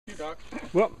Chuck.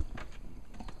 Well,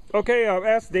 okay, I've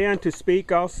asked Dan to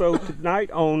speak also tonight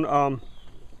on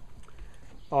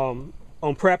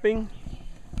prepping.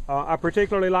 I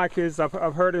particularly like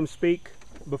I've heard him speak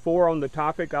before on the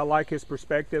topic. I like his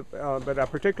perspective, but I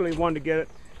particularly wanted to get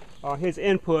his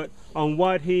input on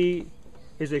what he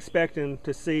is expecting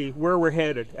to see, where we're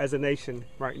headed as a nation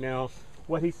right now,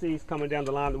 what he sees coming down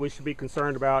the line that we should be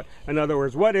concerned about. In other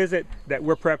words, what is it that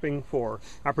we're prepping for?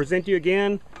 I present to you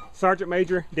again, Sergeant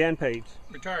Major Dan Page.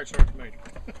 Retired Sergeant Major.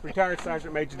 Retired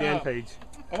Sergeant Major Dan Page.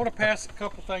 I want to pass a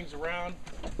couple things around.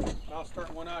 I'll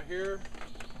start one out here.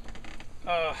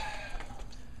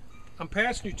 I'm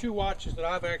passing you two watches that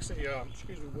I've actually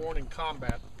worn in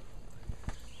combat.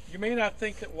 You may not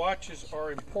think that watches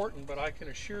are important, but I can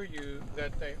assure you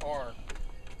that they are.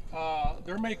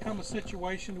 There may come a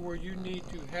situation where you need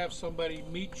to have somebody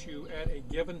meet you at a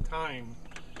given time,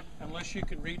 unless you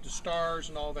can read the stars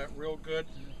and all that real good.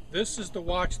 This is the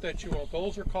watch that you want.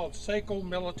 Those are called Seiko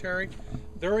Military.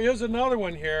 There is another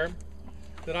one here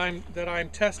that I'm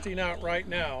testing out right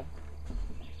now.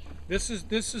 This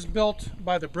is built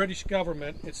by the British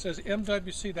government. It says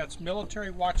MWC, that's Military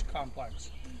Watch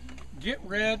Complex. Get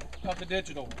rid of the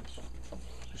digital ones.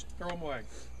 Just throw them away.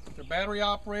 If they're battery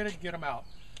operated, get them out,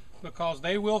 because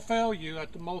they will fail you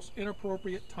at the most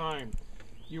inappropriate time.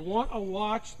 You want a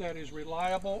watch that is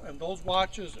reliable, and those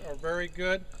watches are very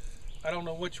good. I don't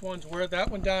know which one's where. That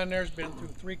one down there has been through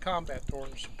 3 combat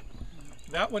tours.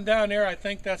 That one down there, I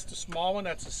think that's the small one.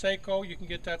 That's a Seiko. You can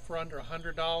get that for under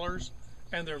 $100,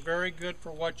 and they're very good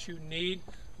for what you need.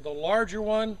 The larger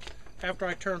one, after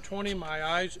I turned 20, my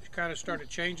eyes kind of started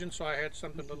changing, so I had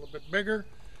something a little bit bigger.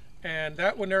 And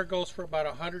that one there goes for about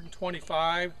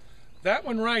 $125. That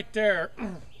one right there,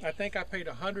 I think I paid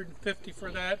 $150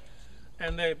 for that.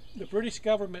 And the British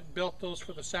government built those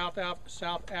for the South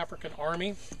African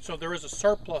Army, so there is a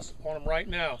surplus on them right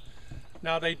now.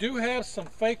 Now they do have some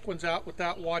fake ones out with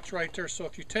that watch right there. So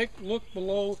if you look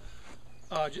below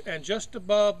and just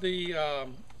above the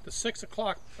 6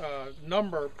 o'clock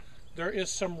number, there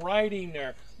is some writing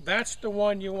there. That's the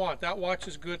one you want. That watch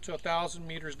is good to 1,000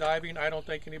 meters diving. I don't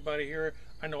think anybody here,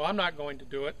 I know I'm not going to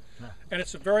do it. No. And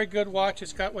it's a very good watch.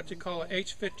 It's got what you call an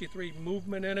H53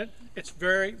 movement in it. It's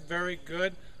very, very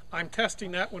good. I'm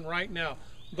testing that one right now.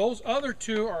 Those other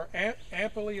two are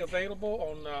amply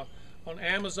available on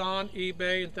Amazon,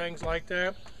 eBay, and things like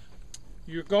that.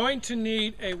 You're going to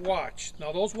need a watch.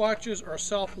 Now those watches are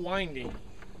self-winding.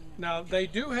 Now they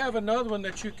do have another one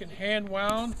that you can hand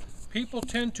wound. People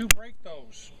tend to break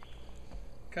those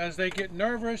because they get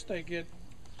nervous. They get,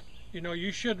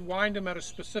 you should wind them at a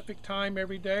specific time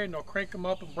every day, and they'll crank them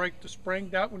up and break the spring.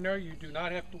 That one there, you do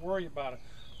not have to worry about it.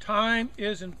 Time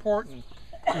is important.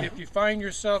 If you find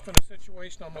yourself in a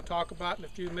situation I'm going to talk about in a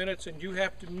few minutes, and you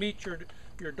have to meet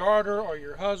your daughter or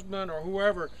your husband or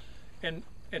whoever in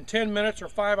 10 minutes or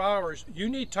 5 hours, you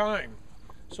need time.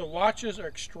 So watches are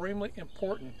extremely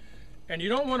important, and you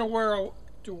don't want to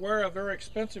wear a very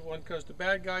expensive one, because the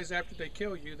bad guys, after they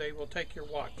kill you, they will take your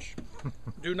watch.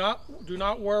 Do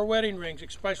not wear wedding rings,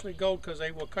 especially gold, because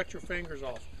they will cut your fingers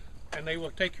off, and they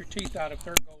will take your teeth out if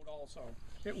they're gold also.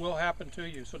 It will happen to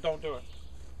you, so don't do it.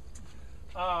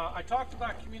 I talked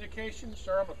about communication.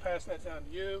 Sir, I'm going to pass that down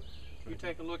to you. You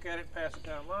take a look at it, pass it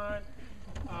down line.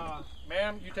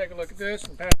 Ma'am, you take a look at this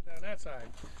and pass it down that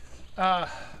side.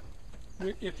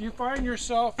 If you find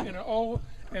yourself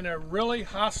in a really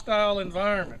hostile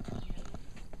environment,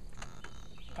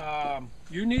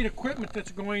 you need equipment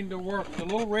that's going to work. The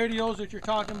little radios that you're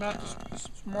talking about this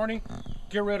morning,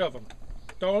 get rid of them.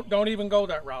 Don't even go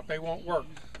that route. They won't work.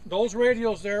 Those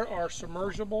radios there are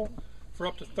submersible for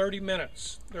up to 30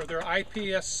 minutes. They're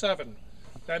IPS-7.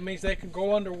 That means they can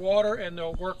go underwater and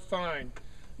they'll work fine.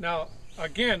 Now,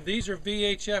 again, these are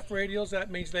VHF radios.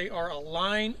 That means they are a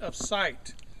line of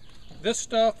sight. This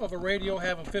stuff of a radio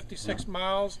having 56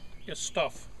 miles is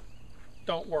stuff.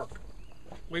 Don't work.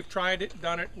 We've tried it,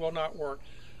 done it, will not work.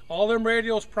 All them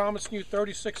radios promising you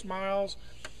 36 miles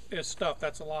is stuff.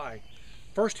 That's a lie.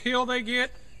 First hill they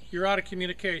get, you're out of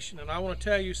communication. And I want to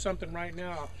tell you something right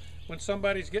now. When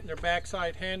somebody's getting their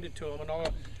backside handed to them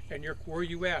and you're, where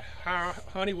you at?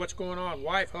 Honey, what's going on?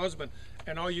 Wife, husband,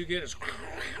 and all you get is,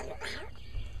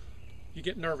 you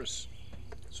get nervous.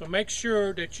 So make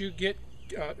sure that you get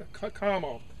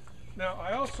commo. Now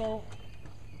I also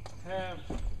have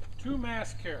 2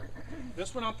 masks here.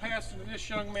 This one I'm passing to this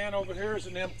young man over here is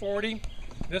an M40.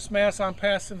 This mask I'm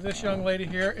passing to this young lady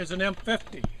here is an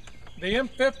M50. The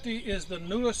M50 is the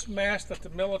newest mask that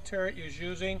the military is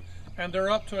using, and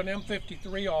they're up to an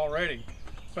M53 already.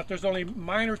 But there's only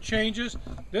minor changes.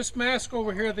 This mask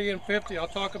over here, the M50, I'll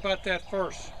talk about that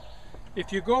first.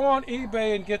 If you go on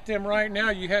eBay and get them right now,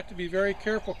 you have to be very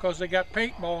careful because they got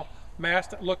paintball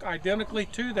masks that look identically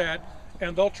to that,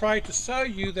 and they'll try to sell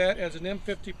you that as an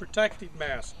M50 protective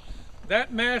mask.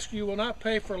 That mask you will not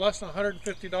pay for less than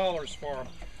 $150 for them.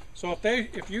 So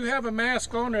if you have a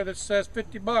mask on there that says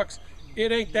 50 bucks,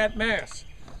 it ain't that mask.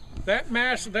 That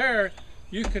mask there,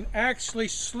 you can actually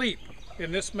sleep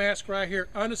in this mask right here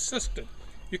unassisted.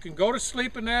 You can go to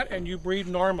sleep in that and you breathe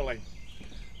normally.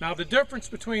 Now the difference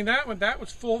between that one, that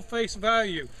was full face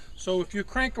value. So if you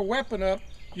crank a weapon up,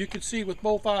 you can see with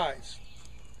both eyes.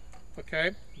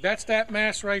 Okay, that's that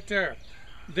mask right there.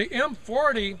 The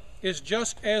M40 is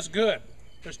just as good.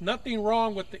 There's nothing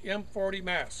wrong with the M40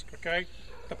 mask, okay?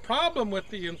 The problem with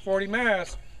the M40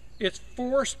 mask, it's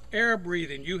forced air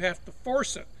breathing. You have to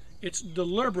force it. It's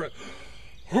deliberate.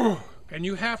 And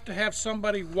you have to have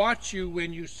somebody watch you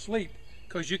when you sleep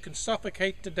because you can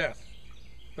suffocate to death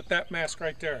with that mask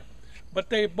right there. But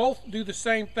they both do the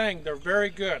same thing. They're very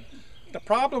good. The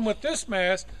problem with this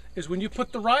mask is when you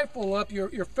put the rifle up,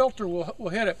 your filter will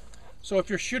hit it. So if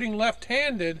you're shooting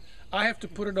left-handed, I have to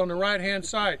put it on the right-hand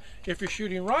side. If you're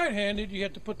shooting right-handed, you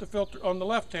have to put the filter on the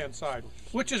left-hand side,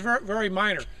 which is very, very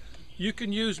minor. You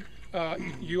can use,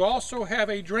 you also have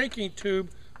a drinking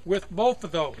tube with both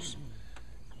of those.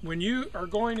 When you are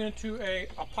going into an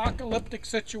apocalyptic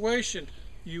situation,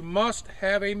 you must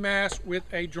have a mask with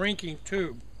a drinking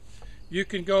tube. You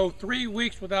can go 3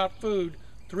 weeks without food,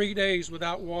 3 days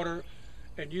without water,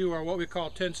 and you are what we call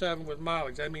 10-7 with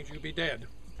mileage. That means you'll be dead.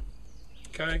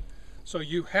 Okay? So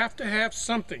you have to have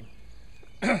something.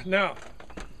 Now,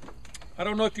 I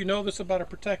don't know if you know this about a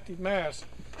protective mask,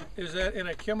 is that in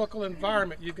a chemical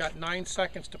environment, you've got 9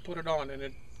 seconds to put it on,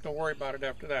 and don't worry about it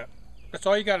after that. That's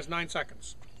all you got is 9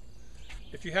 seconds.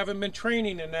 If you haven't been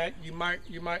training in that, you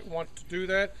might want to do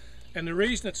that. And the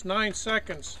reason it's 9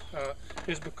 seconds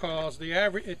is because the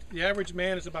average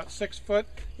man is about 6 foot.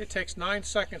 It takes 9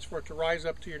 seconds for it to rise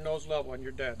up to your nose level, and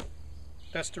you're dead.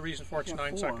 That's the reason for it's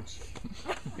 9 seconds.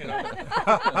 You know.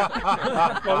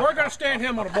 Well, we're going to stand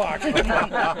him on a block. I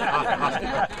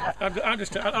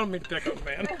don't mean to pick up,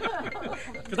 man.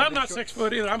 Because I'm not 6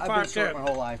 foot either. I'm 5'10". I've been short my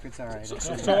whole life. It's all right.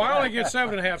 So I only get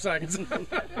 7.5 seconds.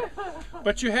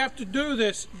 But you have to do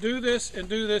this, and do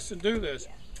this, and do this.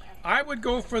 I would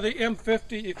go for the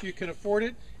M50 if you can afford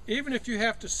it. Even if you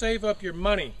have to save up your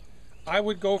money, I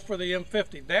would go for the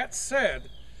M50. That said,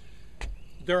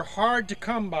 they're hard to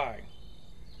come by.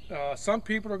 Some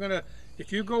people are going to,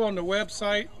 if you go on the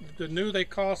website, they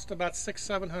cost about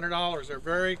 $600–700. They're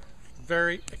very,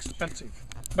 very expensive.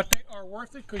 But they are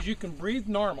worth it because you can breathe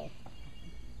normal.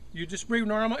 You just breathe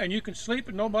normal and you can sleep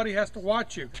and nobody has to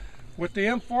watch you. With the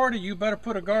M40, you better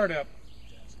put a guard up.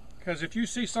 Because if you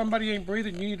see somebody ain't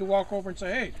breathing, you need to walk over and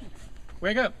say, hey,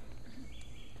 wake up.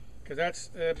 Because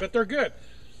but they're good.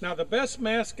 Now the best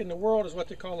mask in the world is what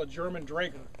they call a German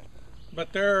Drager.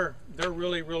 But they're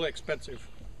really, really expensive.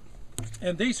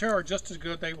 And these here are just as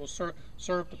good. They will serve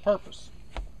the purpose.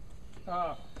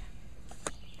 I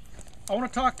want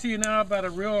to talk to you now about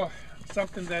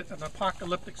something that an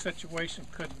apocalyptic situation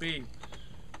could be.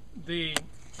 The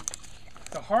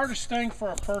hardest thing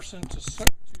for a person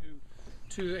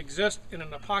to exist in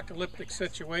an apocalyptic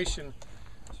situation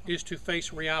is to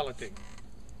face reality.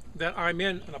 That I'm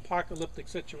in an apocalyptic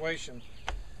situation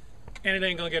and it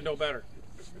ain't going to get no better.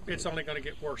 It's only going to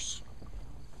get worse.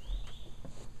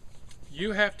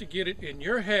 You have to get it in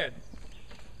your head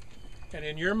and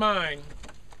in your mind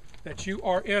that you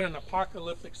are in an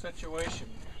apocalyptic situation.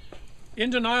 In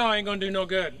denial ain't going to do no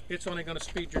good. It's only going to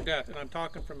speed your death, and I'm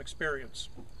talking from experience.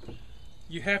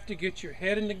 You have to get your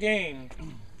head in the game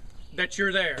that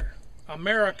you're there.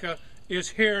 America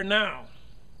is here now.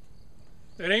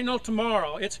 It ain't no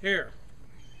tomorrow, it's here.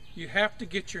 You have to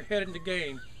get your head in the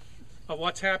game of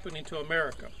what's happening to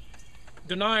America.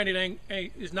 Denying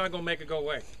it is not going to make it go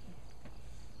away.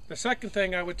 The second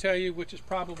thing I would tell you, which is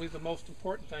probably the most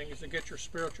important thing, is to get your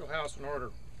spiritual house in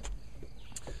order.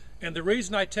 And the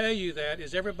reason I tell you that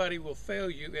is everybody will fail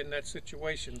you in that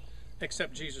situation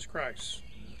except Jesus Christ.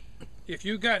 If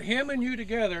you got him and you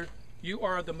together, you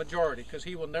are the majority because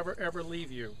he will never ever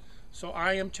leave you. So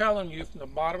I am telling you from the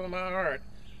bottom of my heart,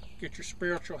 get your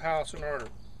spiritual house in order.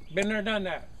 Been there, done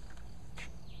that.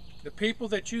 The people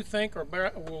that you think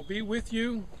will be with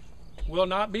you will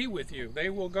not be with you. They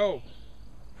will go.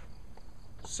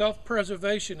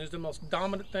 Self-preservation is the most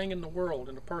dominant thing in the world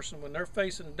in a person when they're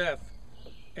facing death,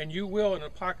 and you will in an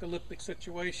apocalyptic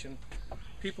situation,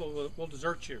 people will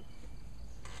desert you.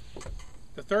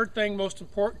 The third thing most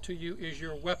important to you is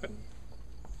your weapon.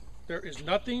 There is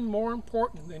nothing more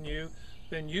important than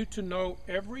you to know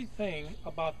everything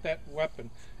about that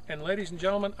weapon. And ladies and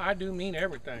gentlemen, I do mean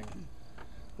everything.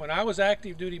 When I was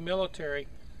active duty military,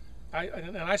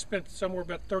 I spent somewhere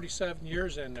about 37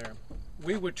 years in there.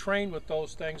 We would train with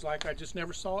those things like I just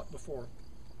never saw it before.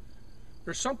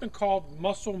 There's something called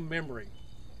muscle memory.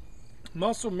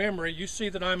 Muscle memory, you see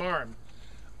that I'm armed.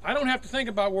 I don't have to think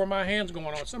about where my hand's going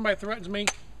on. Somebody threatens me,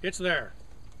 it's there.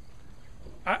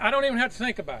 I don't even have to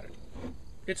think about it.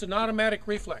 It's an automatic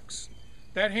reflex.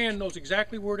 That hand knows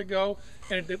exactly where to go,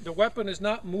 and the weapon is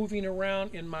not moving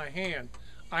around in my hand.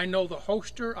 I know the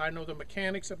holster, I know the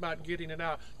mechanics about getting it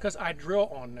out, because I drill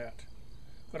on that.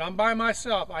 When I'm by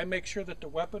myself, I make sure that the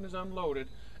weapon is unloaded,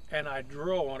 and I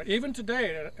drill on it. Even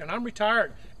today, and I'm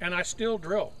retired, and I still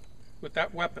drill with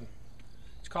that weapon.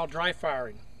 It's called dry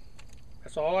firing.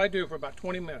 That's all I do for about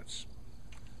 20 minutes.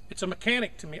 It's a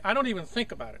mechanic to me. I don't even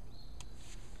think about it.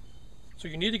 So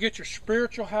you need to get your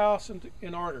spiritual house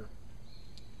in order.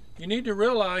 You need to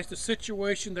realize the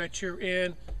situation that you're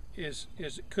in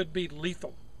could be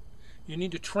lethal. You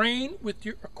need to train with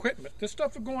your equipment. This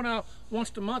stuff of going out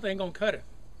once a month ain't gonna cut it.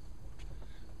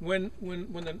 When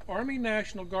the Army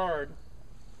National Guard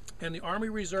and the Army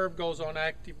Reserve goes on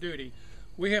active duty,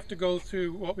 we have to go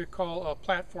through what we call a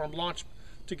platform launch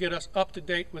to get us up to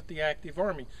date with the active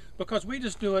Army, because we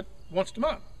just do it once a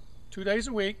month, 2 days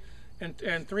a week,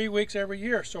 and 3 weeks every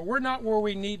year. So we're not where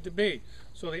we need to be.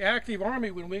 So the active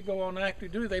Army, when we go on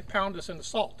active duty, they pound us in the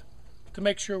salt to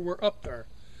make sure we're up there.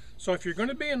 So if you're going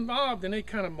to be involved in any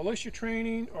kind of militia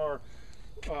training or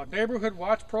neighborhood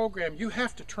watch program, you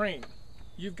have to train.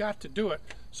 You've got to do it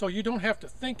so you don't have to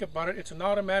think about it. It's an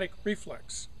automatic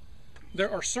reflex.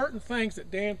 There are certain things that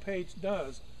Dan Page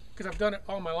does, because I've done it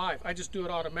all my life. I just do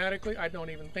it automatically. I don't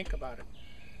even think about it.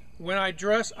 When I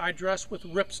dress with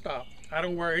ripstop. I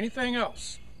don't wear anything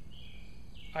else.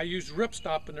 I use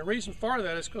ripstop, and the reason for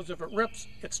that is because if it rips,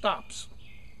 it stops.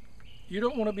 You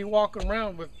don't want to be walking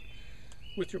around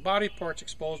with your body parts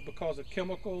exposed because of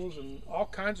chemicals and all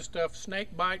kinds of stuff,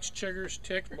 snake bites, chiggers,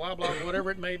 ticks, blah, blah,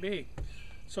 whatever it may be.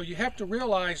 So you have to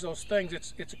realize those things.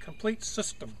 It's a complete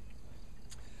system.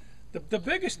 The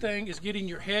biggest thing is getting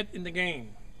your head in the game.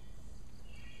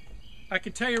 I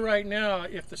can tell you right now,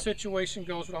 if the situation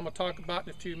goes what I'm going to talk about in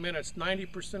a few minutes,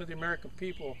 90% of the American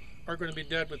people are going to be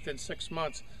dead within 6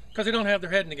 months because they don't have their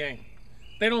head in the game.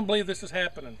 They don't believe this is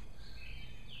happening.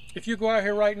 If you go out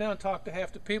here right now and talk to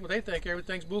half the people, they think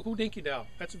everything's boo-hoo dinky dow.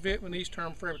 That's a Vietnamese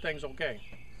term for everything's okay.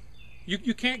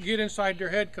 You can't get inside their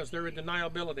head because they're in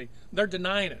deniability. They're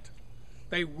denying it.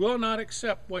 They will not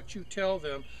accept what you tell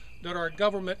them, that our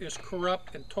government is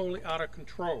corrupt and totally out of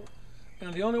control.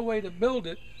 And the only way to build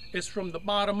it is from the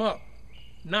bottom up,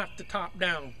 not the top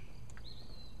down.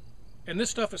 And this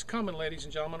stuff is coming, ladies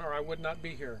and gentlemen, or I would not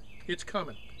be here. It's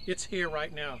coming. It's here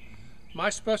right now. My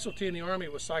specialty in the Army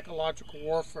was psychological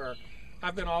warfare.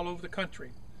 I've been all over the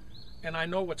country, and I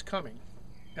know what's coming.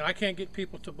 And I can't get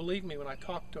people to believe me when I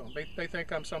talk to them. They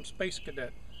think I'm some space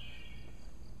cadet.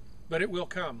 But it will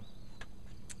come.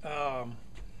 The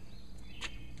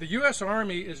U.S.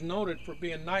 Army is noted for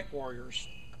being night warriors.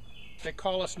 They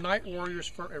call us night warriors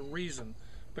for a reason,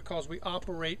 because we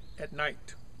operate at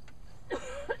night.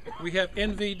 We have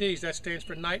NVDs, that stands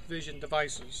for night vision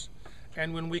devices.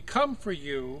 And when we come for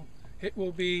you, it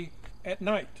will be at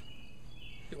night.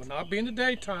 It will not be in the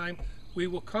daytime. We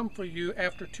will come for you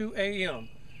after 2 a.m.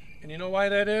 And you know why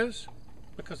that is?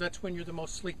 Because that's when you're the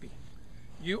most sleepy.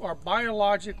 You are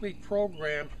biologically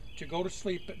programmed to go to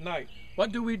sleep at night.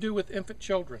 What do we do with infant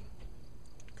children?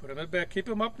 Put them in bed, keep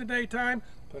them up in the daytime,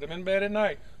 put them in bed at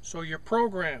night. So you're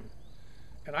programmed.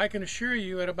 And I can assure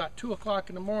you at about 2 o'clock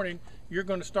in the morning, you're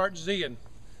going to start Zing.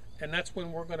 And that's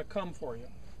when we're going to come for you.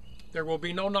 There will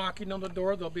be no knocking on the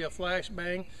door. There'll be a flash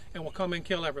bang, and we'll come and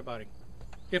kill everybody.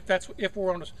 If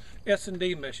we're on a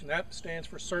S&D mission, that stands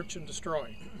for search and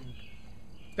destroy.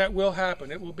 That will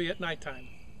happen. It will be at nighttime.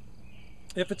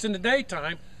 If it's in the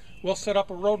daytime, we'll set up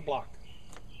a roadblock,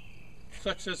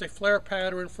 such as a flare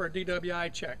pattern for a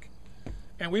DWI check.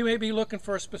 And we may be looking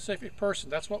for a specific person.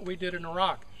 That's what we did in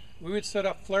Iraq. We would set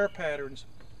up flare patterns,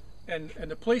 and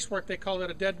the police work, they call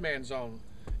it a dead man zone.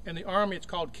 In the Army, it's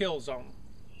called kill zone.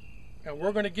 And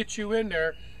we're going to get you in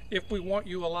there if we want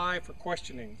you alive for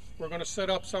questioning. We're going to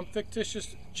set up some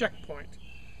fictitious checkpoint,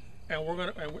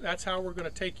 and that's how we're going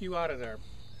to take you out of there.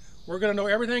 We're going to know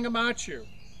everything about you.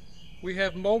 We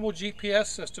have mobile GPS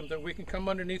systems that we can come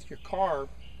underneath your car,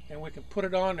 and we can put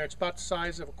it on there. It's about the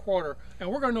size of a quarter, and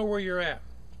we're going to know where you're at.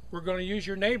 We're going to use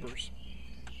your neighbors.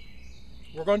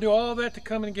 We're going to do all that to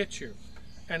come and get you,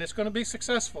 and it's going to be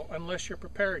successful unless you're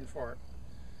preparing for it.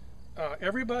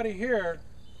 Everybody here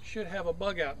should have a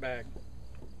bug out bag.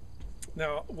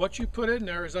 Now, what you put in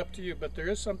there is up to you, but there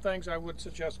is some things I would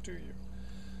suggest to you.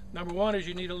 Number one is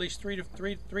you need at least 3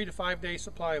 to 5 days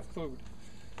supply of food.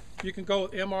 You can go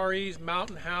with MREs,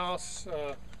 Mountain House,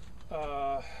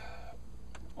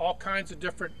 all kinds of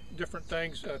different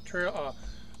things,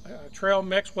 trail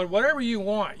mix, but whatever you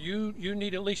want, you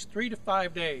need at least 3 to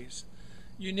 5 days.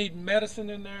 You need medicine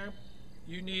in there.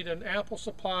 You need an ample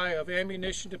supply of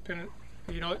ammunition. Dependent,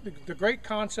 the great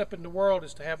concept in the world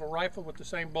is to have a rifle with the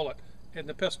same bullet in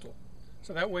the pistol,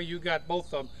 so that way you got both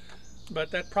of them.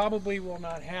 But that probably will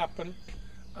not happen.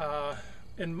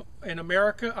 In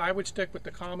America, I would stick with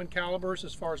the common calibers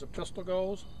as far as a pistol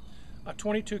goes. A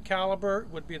 .22 caliber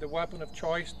would be the weapon of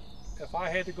choice. If I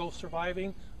had to go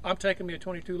surviving, I'm taking me a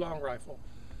 .22 long rifle,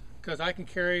 because I can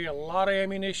carry a lot of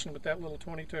ammunition with that little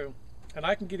 .22, and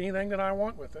I can get anything that I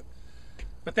want with it.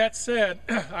 But that said,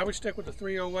 I would stick with the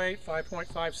 308,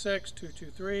 5.56,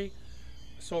 223,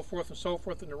 so forth and so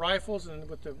forth in the rifles, and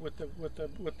with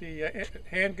the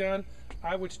handgun,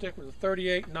 I would stick with the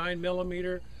 38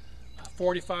 9mm,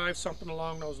 45, something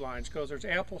along those lines, because there's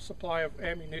ample supply of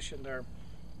ammunition there.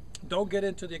 Don't get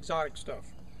into the exotic stuff.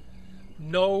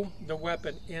 Know the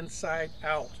weapon inside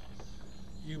out.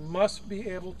 You must be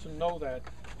able to know that,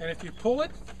 and if you pull it,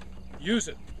 use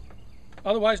it.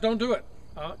 Otherwise, don't do it,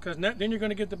 because then you're going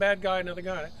to give the bad guy another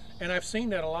gun. And I've seen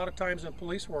that a lot of times in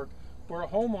police work, where a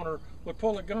homeowner would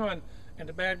pull a gun and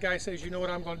the bad guy says, you know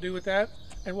what I'm going to do with that,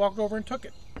 and walked over and took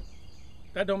it.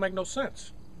 That don't make no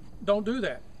sense. Don't do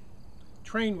that.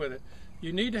 Train with it.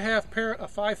 You need to have a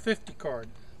 550 card.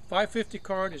 550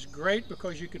 card is great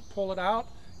because you can pull it out.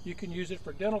 You can use it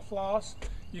for dental floss.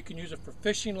 You can use it for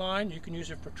fishing line. You can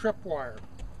use it for tripwire,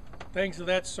 things of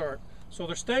that sort. So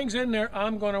there's things in there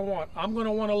I'm going to want. I'm going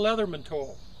to want a Leatherman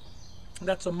tool.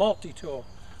 That's a multi-tool.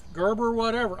 Gerber,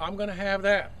 whatever, I'm going to have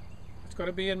that. It's going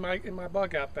to be in my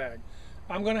bug out bag.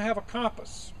 I'm going to have a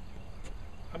compass.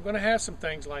 I'm going to have some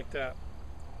things like that.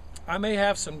 I may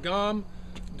have some gum,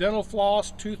 dental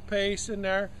floss, toothpaste in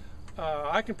there.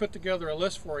 I can put together a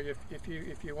list for you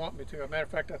if you want me to. As a matter of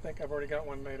fact, I think I've already got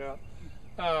one made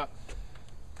up.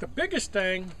 The biggest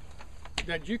thing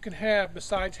that you can have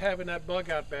besides having that bug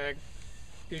out bag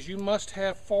is you must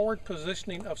have forward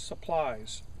positioning of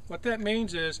supplies. What that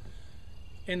means is,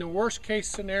 in the worst case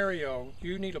scenario,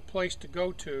 you need a place to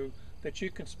go to that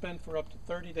you can spend for up to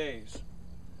 30 days.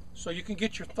 So you can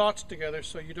get your thoughts together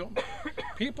so you don't,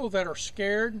 people that are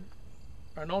scared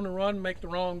and on the run make the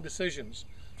wrong decisions.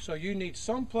 So you need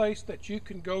some place that you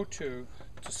can go to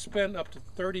spend up to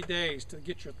 30 days to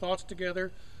get your thoughts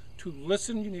together, to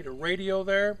listen. You need a radio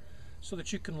there so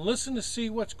that you can listen to see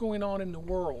what's going on in the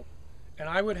world. And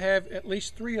I would have at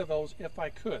least 3 of those if I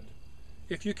could.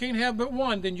 If you can't have but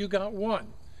one, then you got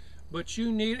one. But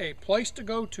you need a place to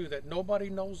go to that nobody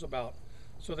knows about,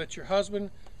 so that your husband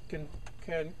can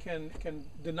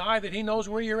deny that he knows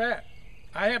where you're at.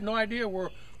 I have no idea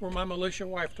where my militia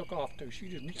wife took off to.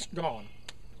 She's gone.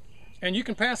 And you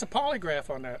can pass a polygraph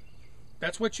on that.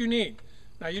 That's what you need.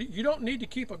 Now, you don't need to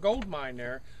keep a gold mine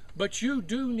there, but you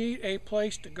do need a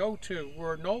place to go to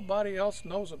where nobody else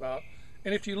knows about.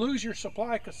 And if you lose your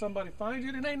supply because somebody finds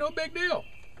it, it ain't no big deal.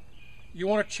 You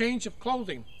want a change of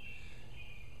clothing.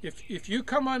 If you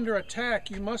come under attack,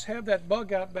 you must have that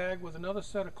bug out bag with another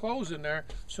set of clothes in there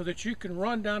so that you can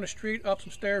run down the street, up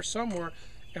some stairs somewhere,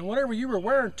 and whatever you were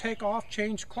wearing, take off,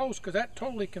 change clothes, because that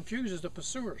totally confuses the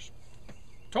pursuers.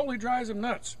 Totally drives them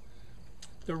nuts.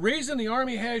 The reason the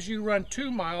Army has you run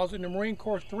 2 miles and the Marine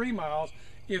Corps 3 miles,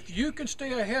 if you can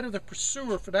stay ahead of the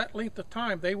pursuer for that length of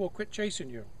time, they will quit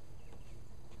chasing you.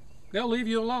 They'll leave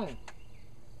you alone.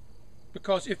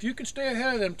 Because if you can stay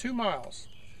ahead of them 2 miles,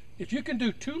 if you can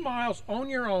do 2 miles on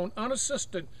your own,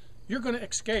 unassisted, you're going to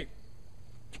escape.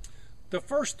 The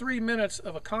first 3 minutes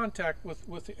of a contact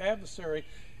with the adversary,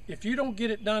 if you don't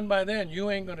get it done by then, you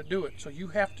ain't going to do it. So you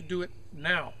have to do it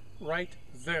now, right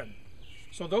then.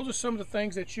 So those are some of the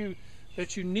things that you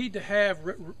need to have,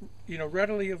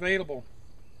 readily available.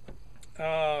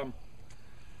 MREs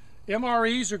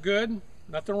are good,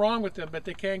 nothing wrong with them, but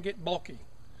they can get bulky.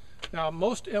 Now,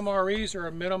 most MREs are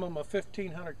a minimum of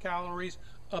 1,500 calories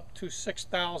up to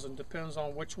 6,000, depends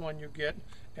on which one you get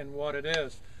and what it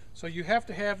is. So you have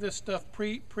to have this stuff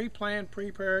pre-planned,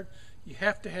 prepared. You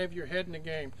have to have your head in the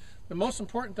game. The most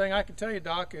important thing I can tell you,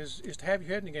 Doc, is to have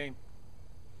your head in the game.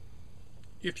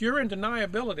 If you're in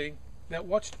deniability that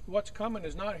what's coming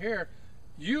is not here,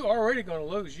 you are already going to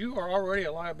lose. You are already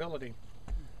a liability.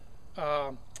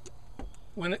 As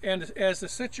the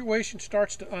situation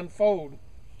starts to unfold,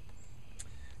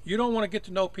 you don't want to get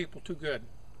to know people too good.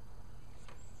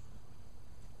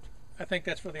 I think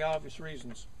that's for the obvious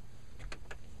reasons.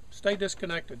 Stay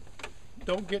disconnected.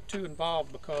 Don't get too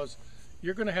involved, because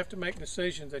you're going to have to make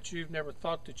decisions that you've never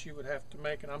thought that you would have to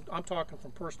make. And I'm talking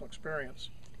from personal experience.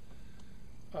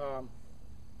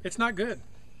 It's not good.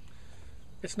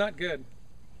 It's not good.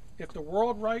 If the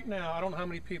world right now, I don't know how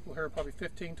many people here, probably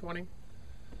 15, 20.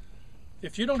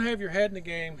 If you don't have your head in the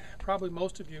game, probably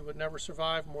most of you would never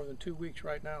survive more than 2 weeks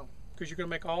right now, because you're going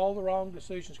to make all the wrong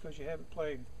decisions because you haven't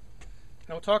played. And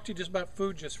I'll talk to you just about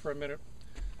food just for a minute.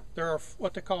 There are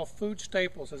what they call food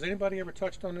staples. Has anybody ever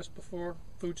touched on this before?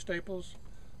 Food staples?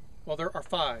 Well, there are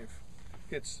 5.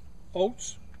 It's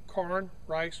oats, corn,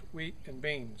 rice, wheat, and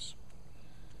beans.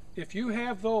 If you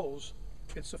have those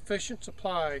in sufficient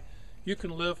supply, you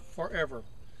can live forever.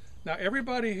 Now,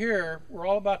 everybody here, we're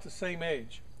all about the same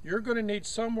age. You're going to need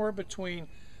somewhere between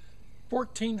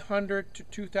 1,400 to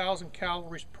 2,000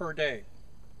 calories per day.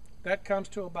 That comes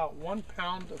to about 1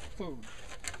 pound of food.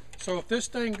 So if this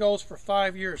thing goes for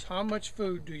 5 years, how much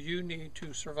food do you need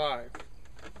to survive?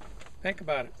 Think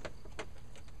about it.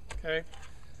 Okay?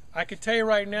 I can tell you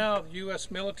right now, the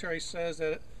U.S. military says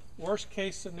that worst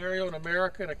case scenario in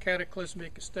America in a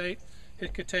cataclysmic state,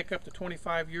 it could take up to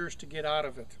 25 years to get out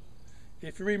of it.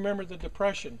 If you remember the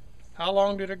Depression, how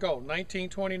long did it go?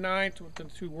 1929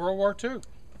 to World War II.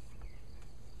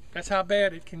 That's how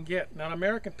bad it can get. Now,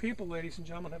 American people, ladies and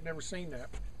gentlemen, have never seen that.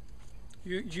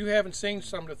 You haven't seen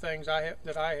some of the things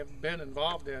that I have been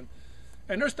involved in,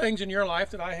 and there's things in your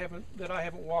life that I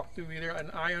haven't walked through either,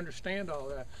 and I understand all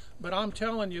that. But I'm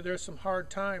telling you, there's some hard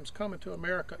times coming to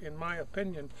America, in my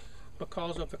opinion,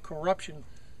 because of the corruption.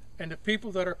 And the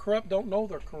people that are corrupt don't know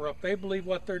they're corrupt. They believe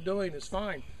what they're doing is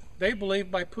fine. They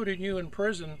believe by putting you in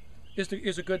prison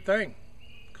is a good thing,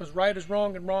 because right is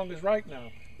wrong and wrong is right now.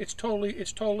 It's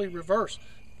totally reversed.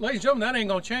 Ladies and gentlemen, that ain't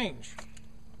gonna change.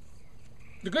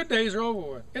 The good days are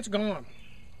over with. It's gone.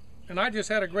 And I just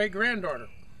had a great granddaughter,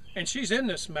 and she's in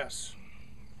this mess.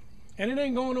 And it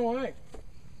ain't going away.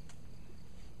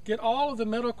 Get all of the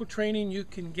medical training you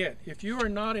can get. If you are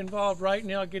not involved right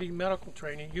now getting medical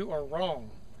training, you are wrong,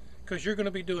 because you're going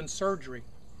to be doing surgery.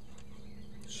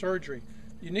 Surgery.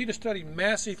 You need to study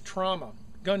massive trauma,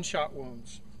 gunshot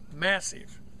wounds.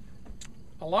 Massive.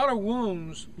 A lot of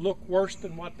wounds look worse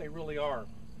than what they really are,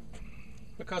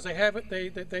 because they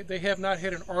have not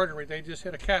hit an artery, they just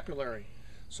hit a capillary.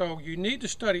 So you need to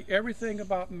study everything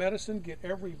about medicine, get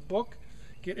every book,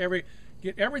 get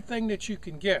everything that you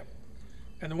can get.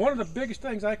 And one of the biggest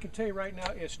things I can tell you right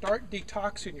now is start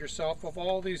detoxing yourself of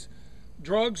all these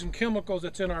drugs and chemicals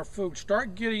that's in our food.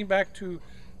 Start getting back to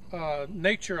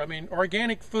nature,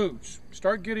 organic foods.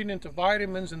 Start getting into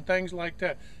vitamins and things like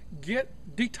that.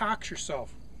 Detox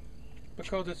yourself,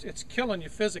 because it's killing you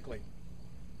physically.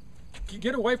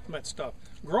 Get away from that stuff.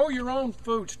 Grow your own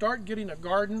food. Start getting a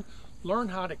garden. Learn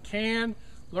how to can.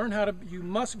 You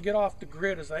must get off the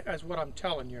grid, as what I'm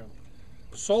telling you.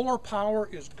 Solar power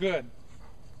is good.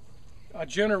 A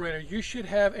generator. You should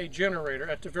have a generator,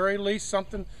 at the very least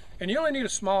something, and you only need a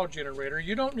small generator.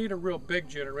 You don't need a real big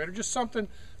generator. Just something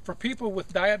for people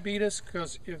with diabetes,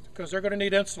 because they're going to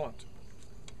need insulin.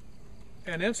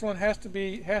 And insulin has to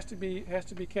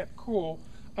be kept cool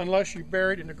unless you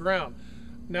bury it in the ground.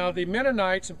 Now, the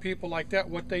Mennonites and people like that,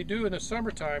 what they do in the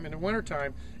summertime, in the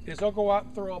wintertime, is they'll go out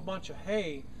and throw a bunch of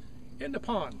hay in the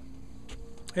pond.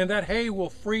 And that hay will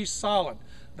freeze solid.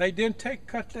 They then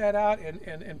cut that out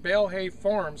in bale hay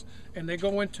forms, and they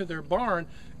go into their barn,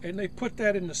 and they put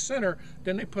that in the center.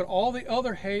 Then they put all the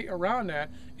other hay around that,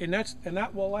 and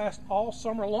that will last all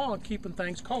summer long, keeping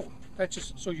things cold. That's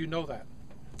just so you know that.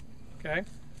 Okay?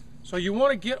 So you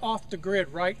want to get off the grid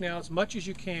right now as much as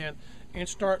you can, and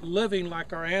start living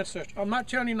like our ancestors. I'm not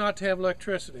telling you not to have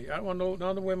electricity. I don't want none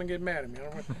of the women get mad at me.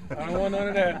 I don't want none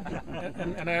of that.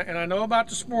 And I know about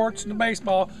the sports and the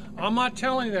baseball. I'm not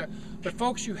telling you that. But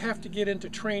folks, you have to get into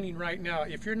training right now.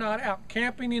 If you're not out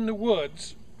camping in the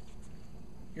woods,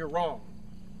 you're wrong.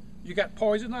 You got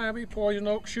poison ivy, poison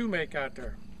oak, shoemake out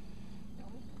there.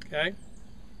 Okay?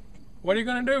 What are you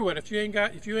going to do with it if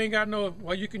you ain't got no?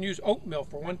 Well, you can use oatmeal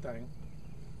for one thing.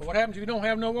 But what happens if you don't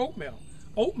have no oatmeal?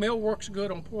 Oatmeal works good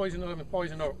on poison ivy and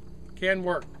poison oak. Can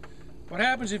work. What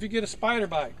happens if you get a spider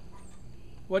bite?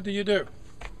 What do?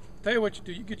 Tell you what you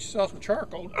do. You get yourself some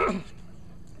charcoal.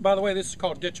 By the way, this is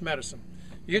called ditch medicine.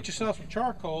 You get yourself some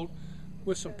charcoal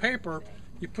with some paper.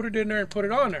 You put it in there and put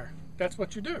it on there. That's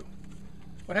what you do.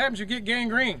 What happens if you get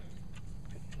gangrene?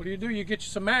 What do? You get you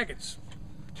some maggots.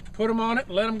 Put them on it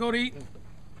and let them go to eating.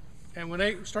 And when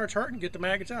they starts hurting, get the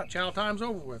maggots out. Chow time's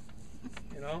over with.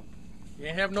 You know. You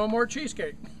ain't have no more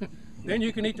cheesecake. Then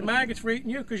you can eat the maggots for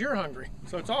eating you because you're hungry.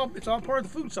 So it's all part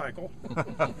of the food cycle.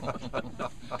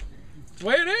 It's the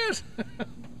way it is.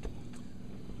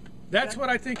 That's what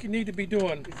I think you need to be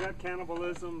doing. Is that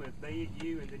cannibalism if they eat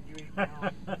you and then you eat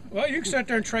them? Well, you can sit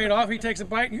there and trade off. He takes a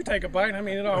bite and you take a bite. I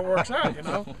mean, it all works out, you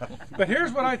know. But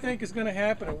here's what I think is going to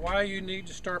happen and why you need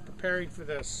to start preparing for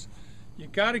this. You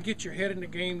got to get your head in the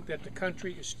game that the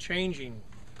country is changing.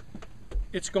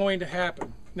 It's going to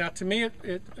happen. Now, to me,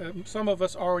 some of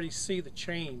us already see the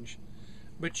change.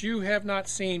 But you have not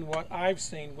seen what I've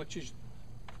seen, which is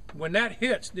when that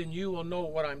hits, then you will know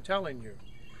what I'm telling you.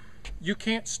 You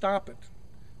can't stop it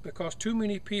because too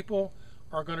many people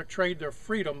are going to trade their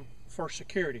freedom for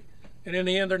security. And in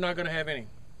the end, they're not going to have any.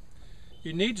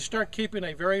 You need to start keeping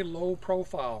a very low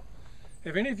profile.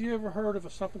 Have any of you ever heard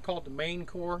of something called the Maine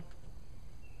Corps?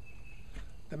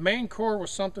 The Maine Corps was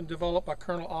something developed by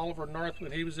Colonel Oliver North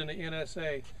when he was in the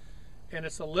NSA. And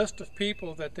it's a list of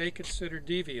people that they consider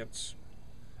deviants.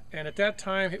 And at that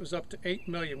time, it was up to 8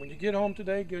 million. When you get home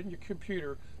today, get in your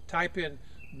computer, type in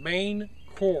Maine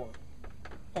Corps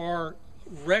or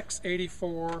Rex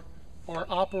 84 or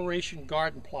Operation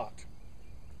Garden Plot.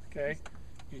 Okay?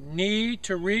 You need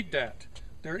to read that.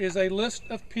 There is a list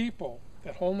of people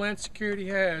that Homeland Security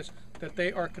has that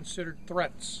they are considered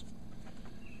threats.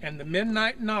 And the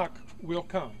midnight knock will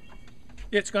come.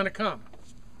 It's going to come.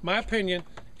 My opinion,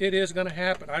 it is going to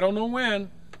happen. I don't know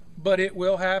when, but it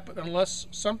will happen unless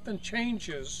something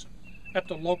changes at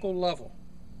the local level.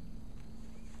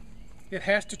 It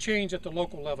has to change at the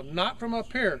local level, not from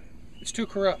up here. It's too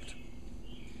corrupt.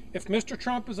 If Mr.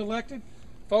 Trump is elected,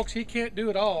 folks, he can't do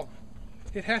it all.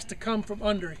 It has to come from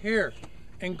under here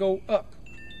and go up.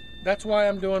 That's why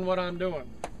I'm doing what I'm doing.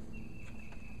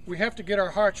 We have to get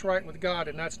our hearts right with God,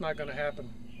 and that's not going to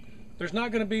happen. There's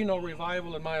not going to be no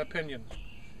revival, in my opinion.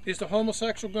 Is the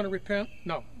homosexual going to repent?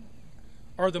 No.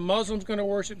 Are the Muslims going to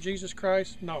worship Jesus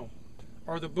Christ? No.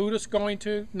 Are the Buddhists going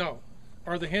to? No.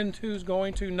 Are the Hindus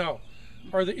going to? No.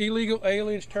 Are the illegal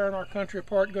aliens tearing our country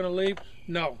apart going to leave?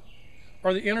 No.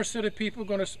 Are the inner city people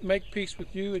going to make peace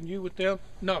with you and you with them?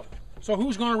 No. So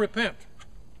who's going to repent?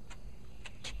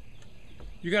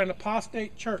 You got an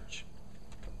apostate church.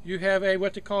 You have a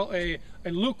what they call a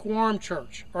lukewarm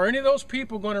church. Are any of those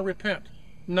people going to repent?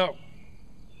 No.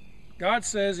 God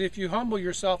says, if you humble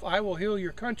yourself, I will heal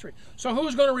your country. So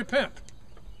who's going to repent?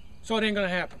 So it ain't going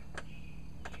to happen.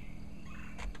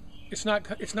 It's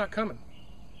not coming.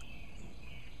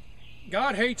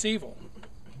 God hates evil,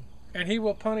 and he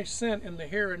will punish sin in the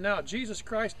here and now. Jesus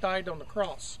Christ died on the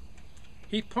cross.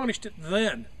 He punished it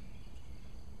then.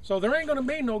 So there ain't going to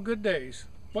be no good days.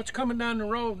 What's coming down the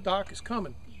road, Doc, is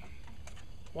coming.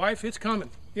 Wife, it's coming.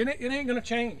 It ain't going to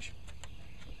change.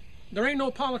 There ain't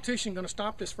no politician going to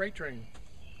stop this freight train.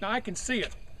 Now I can see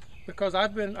it because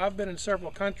I've been in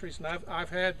several countries and I've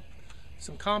had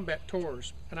some combat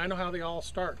tours, and I know how they all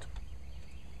start.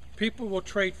 People will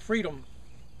trade freedom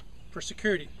for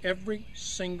security every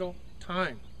single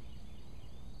time.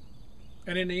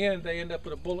 And in the end, they end up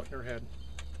with a bullet in their head.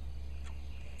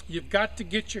 You've got to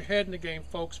get your head in the game,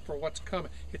 folks, for what's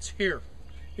coming. It's here.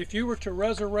 If you were to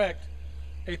resurrect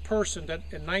a person that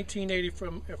in 1980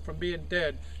 from being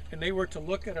dead, and they were to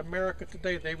look at America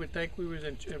today, they would think we was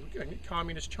in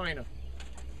communist China.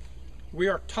 We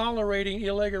are tolerating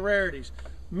irregularities.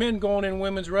 Men going in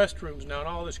women's restrooms now and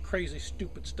all this crazy,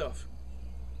 stupid stuff.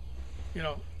 You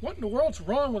know, what in the world's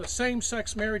wrong with a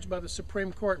same-sex marriage by the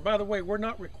Supreme Court? And by the way, we're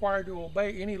not required to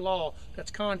obey any law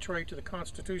that's contrary to the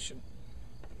Constitution.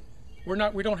 We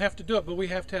don't have to do it, but we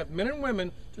have to have men and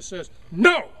women that says,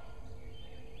 no!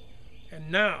 And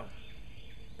now,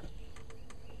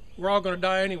 we're all going to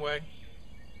die anyway.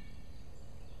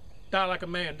 Die like a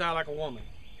man, die like a woman.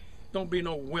 Don't be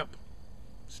no wimp.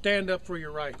 Stand up for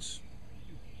your rights.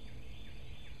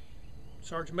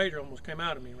 Sergeant Major almost came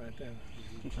out of me right then.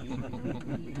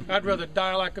 I'd rather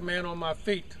die like a man on my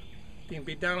feet than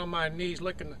be down on my knees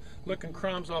licking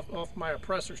crumbs off my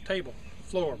oppressor's table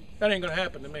floor. That ain't gonna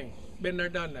happen to me. Been there,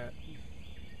 done that.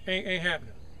 Ain't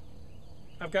happening.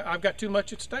 I've got too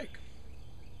much at stake.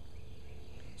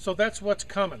 So that's what's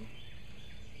coming.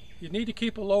 You need to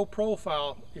keep a low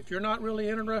profile. If you're not really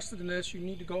interested in this, you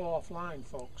need to go offline,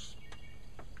 folks.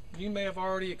 You may have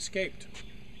already escaped.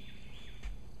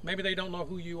 Maybe they don't know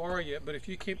who you are yet, but if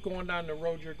you keep going down the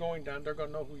road you're going down, they're going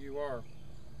to know who you are.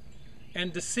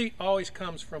 And deceit always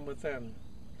comes from within.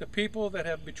 The people that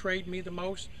have betrayed me the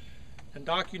most, and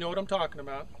Doc, you know what I'm talking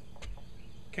about,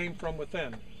 came from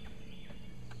within.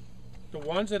 The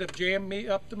ones that have jammed me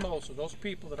up the most are those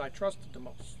people that I trusted the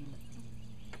most.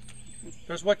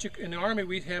 There's in the Army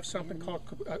we have something called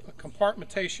a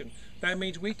compartmentation. That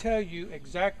means we tell you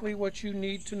exactly what you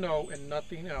need to know and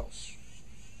nothing else.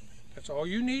 That's all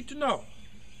you need to know.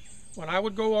 When I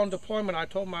would go on deployment, I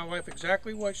told my wife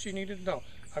exactly what she needed to know.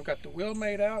 I've got the will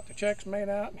made out, the check's made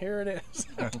out, and here it is.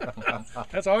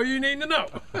 That's all you need to know.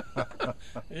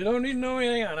 You don't need to know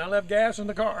anything, and I left gas in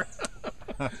the car.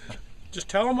 Just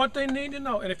tell them what they need to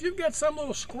know. And if you've got some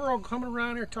little squirrel coming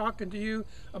around here talking to you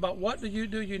about what do,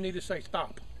 you need to say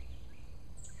stop.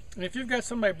 And if you've got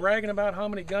somebody bragging about how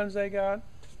many guns they got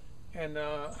and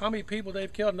how many people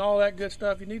they've killed and all that good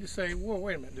stuff, you need to say, whoa,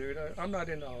 wait a minute, dude, I'm not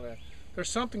into all that. There's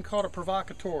something called a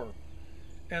provocateur.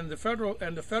 And the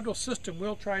federal system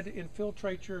will try to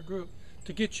infiltrate your group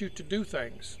to get you to do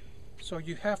things. So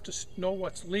you have to know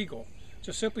what's legal.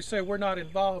 Just simply say we're not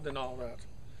involved in all that.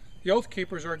 The Oath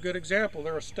Keepers are a good example.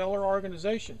 They're a stellar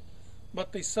organization,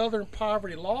 but the Southern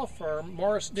Poverty law firm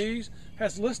Morris Dees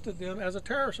has listed them as a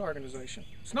terrorist organization.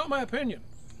 It's not my opinion.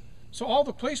 So all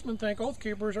the policemen think Oath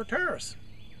Keepers are terrorists.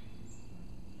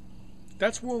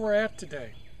 That's where we're at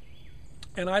today.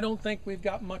 And I don't think we've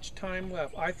got much time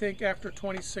left. I think after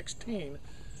 2016,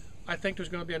 I think there's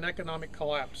going to be an economic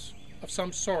collapse of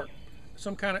some sort,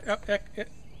 some kind of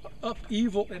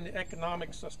upheaval in the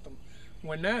economic system.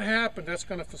 When that happens, that's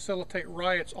going to facilitate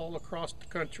riots all across the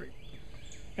country.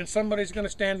 And somebody's going to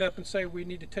stand up and say we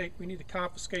need to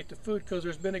confiscate the food because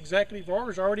there's been executive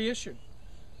orders already issued.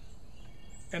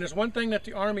 And there's one thing that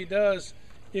the Army does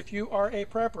if you are a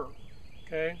prepper,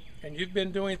 okay, and you've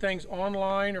been doing things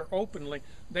online or openly,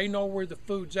 they know where the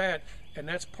food's at, and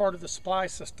that's part of the supply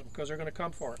system because they're going to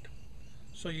come for it.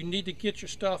 So you need to get your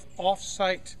stuff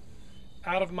off-site,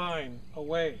 out of mind,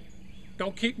 away.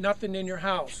 Don't keep nothing in your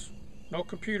house. No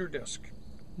computer disk,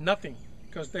 nothing,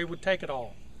 because they would take it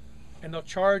all. And they'll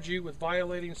charge you with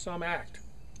violating some act.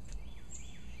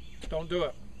 Don't do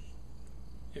it.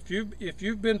 If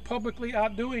you've been publicly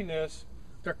out doing this,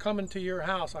 they're coming to your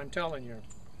house, I'm telling you.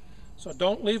 So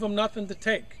don't leave them nothing to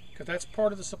take, because that's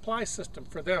part of the supply system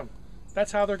for them.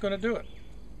 That's how they're going to do it.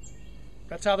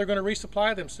 That's how they're going to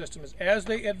resupply them systems. As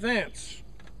they advance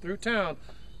through town,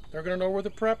 they're going to know where the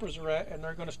preppers are at, and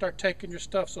they're going to start taking your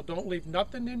stuff. So don't leave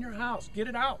nothing in your house. Get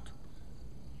it out.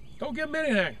 Don't give them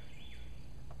anything.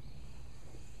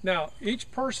 Now,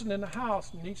 each person in the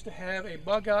house needs to have a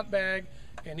bug-out bag,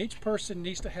 and each person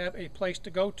needs to have a place to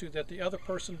go to that the other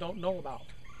person don't know about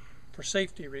for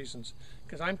safety reasons.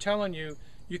 Because I'm telling you,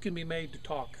 you can be made to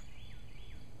talk.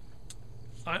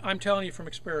 I'm telling you from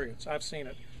experience. I've seen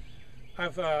it.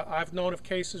 I've known of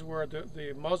cases where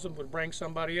the Muslim would bring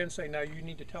somebody in and say, now you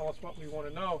need to tell us what we want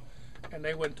to know, and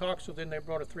they wouldn't talk, so then they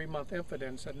brought a 3-month infidel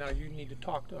and said, now you need to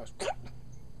talk to us.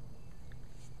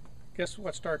 Guess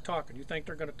what? Start talking. You think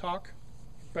they're going to talk?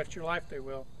 Bet your life they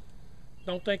will.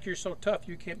 Don't think you're so tough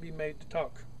you can't be made to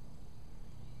talk.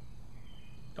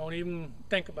 Don't even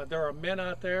think about it. There are men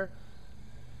out there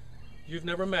you've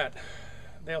never met.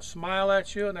 They'll smile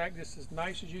at you and act just as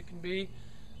nice as you can be,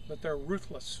 but they're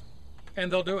ruthless.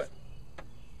 And they'll do it.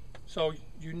 So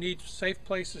you need safe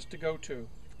places to go to.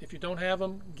 If you don't have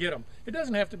them, get them. It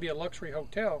doesn't have to be a luxury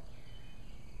hotel.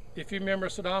 If you remember,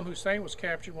 Saddam Hussein was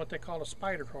captured in what they call a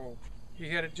spider hole. He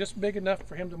had it just big enough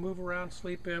for him to move around,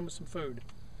 sleep in with some food.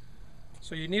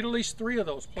 So you need at least 3 of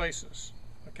those places,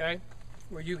 okay,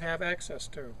 where you have access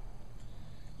to.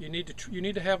 You need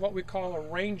to have what we call a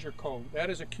ranger code. That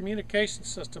is a communication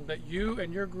system that you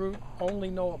and your group only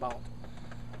know about.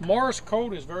 Morse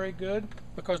code is very good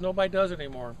because nobody does it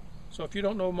anymore. So if you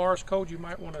don't know Morse code, you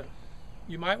might want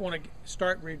to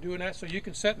start redoing that, so you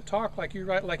can sit and talk like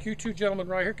you two gentlemen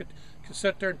right here could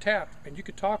sit there and tap, and you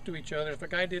could talk to each other. If a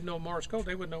guy didn't know Morse code,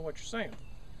 they wouldn't know what you're saying.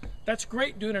 That's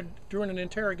great during an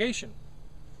interrogation.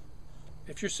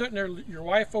 If you're sitting there, your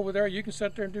wife over there, you can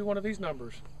sit there and do one of these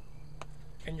numbers,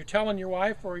 and you're telling your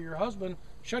wife or your husband,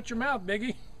 "Shut your mouth,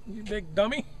 Biggie, you big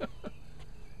dummy."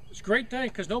 It's a great thing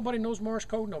because nobody knows Morse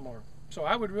code no more. So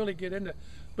I would really get into it.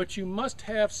 But you must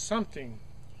have something.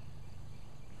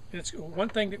 It's one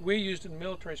thing that we used in the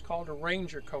military is called a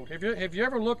ranger code. Have you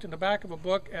ever looked in the back of a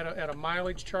book at a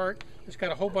mileage chart? It's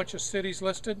got a whole bunch of cities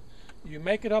listed. You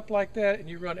make it up like that, and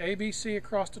you run ABC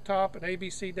across the top and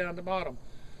ABC down the bottom.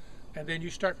 And then you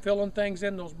start filling things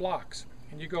in those blocks.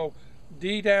 And you go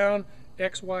D down,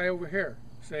 X, Y over here.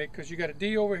 Say, because you got a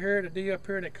D over here and a D up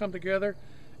here, and they come together.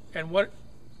 And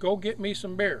go get me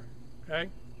some beer. Okay?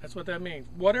 That's what that means.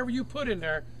 Whatever you put in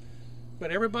there,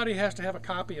 but everybody has to have a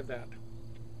copy of that.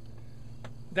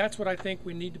 That's what I think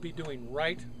we need to be doing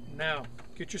right now.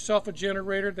 Get yourself a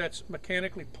generator that's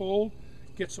mechanically pulled.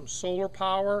 Get some solar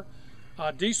power.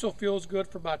 Diesel fuel is good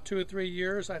for about 2 or 3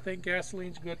 years. I think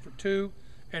gasoline's good for 2.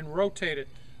 And rotate it.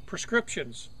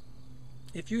 Prescriptions.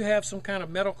 If you have some kind of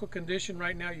medical condition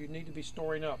right now, you need to be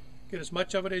storing up. Get as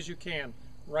much of it as you can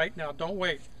right now. Don't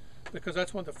wait, because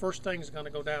that's one of the first things going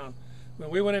to go down. When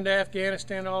we went into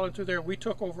Afghanistan, all into there, we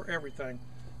took over everything.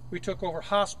 We took over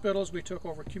hospitals, we took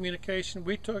over communication,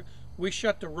 we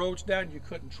shut the roads down. You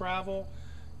couldn't travel.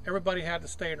 Everybody had to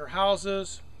stay in their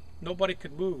houses. Nobody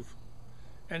could move.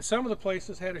 And some of the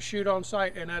places had a shoot on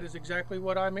site, and that is exactly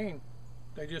what I mean.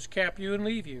 They just cap you and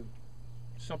leave you.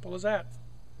 Simple as that.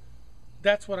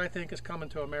 That's what I think is coming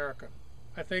to America.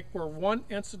 I think we're one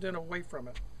incident away from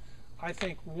it. I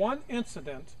think one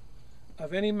incident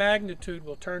of any magnitude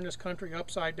will turn this country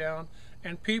upside down,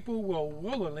 and people will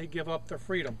willingly give up their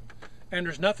freedom. And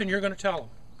there's nothing you're going to tell them.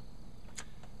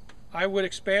 I would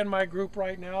expand my group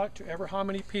right now to ever how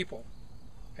many people.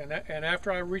 And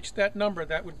after I reach that number,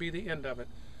 that would be the end of it.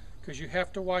 Because you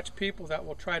have to watch people that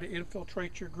will try to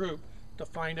infiltrate your group to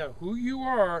find out who you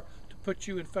are to put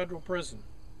you in federal prison.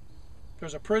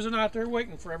 There's a prison out there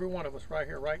waiting for every one of us right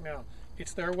here, right now.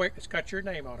 It's there waiting. It's got your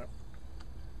name on it.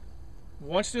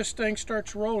 Once this thing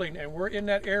starts rolling, and we're in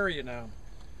that area now,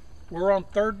 we're on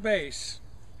third base,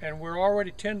 and we're already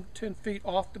 10 feet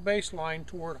off the baseline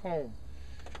toward home.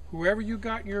 Whoever you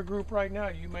got in your group right now,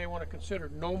 you may want to consider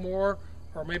no more,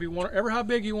 or maybe ever how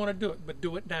big you want to do it, but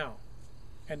do it now,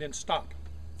 and then stop.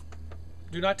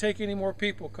 Do not take any more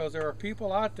people, because there are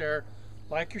people out there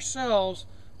like yourselves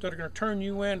that are going to turn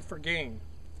you in for gain.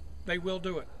 They will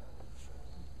do it.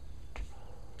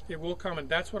 It will come, and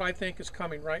that's what I think is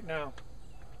coming right now.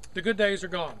 The good days are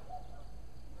gone.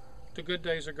 The good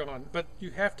days are gone, but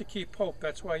you have to keep hope.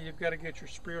 That's why you've got to get your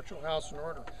spiritual house in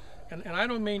order. And I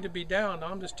don't mean to be down.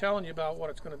 I'm just telling you about what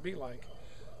it's going to be like.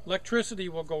 Electricity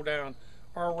will go down.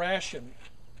 Our ration.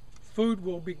 Food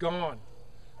will be gone.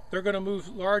 They're going to move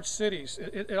large cities.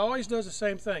 It always does the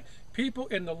same thing. People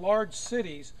in the large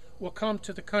cities will come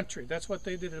to the country. That's what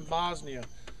they did in Bosnia.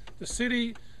 The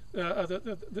city,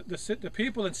 the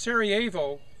people in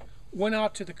Sarajevo went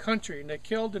out to the country, and they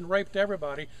killed and raped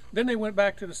everybody. Then they went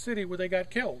back to the city where they got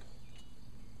killed.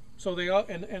 So they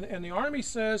and the army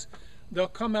says they'll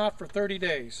come out for 30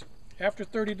 days. After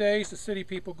 30 days, the city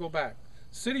people go back.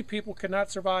 City people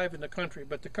cannot survive in the country,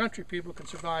 but the country people can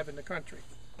survive in the country.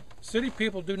 City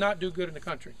people do not do good in the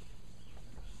country.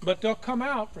 But they'll come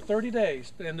out for 30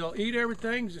 days, and they'll eat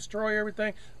everything, destroy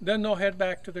everything, then they'll head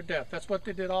back to their death. That's what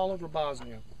they did all over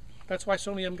Bosnia. That's why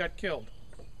so many of them got killed.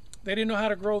 They didn't know how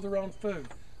to grow their own food.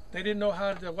 They didn't know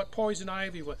what poison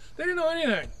ivy was. They didn't know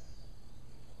anything.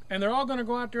 And they're all going to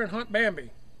go out there and hunt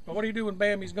Bambi. But what do you do when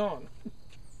Bambi's gone?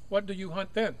 What do you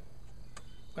hunt then?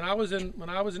 When I was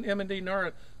in M&D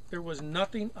North, there was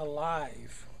nothing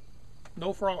alive.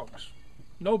 No frogs,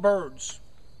 no birds,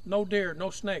 no deer,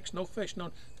 no snakes, no fish, no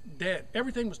dead.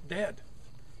 Everything was dead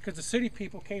because the city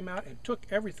people came out and took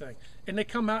everything. And they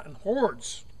come out in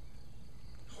hordes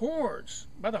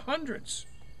by the hundreds.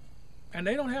 And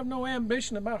they don't have no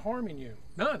ambition about harming you.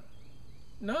 None.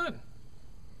 None.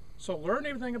 So learn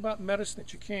everything about medicine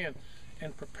that you can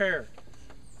and prepare.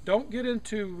 Don't get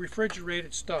into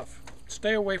refrigerated stuff.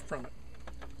 Stay away from it.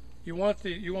 You want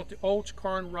the oats,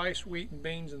 corn, rice, wheat, and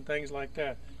beans and things like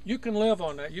that. You can live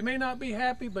on that. You may not be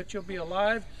happy, but you'll be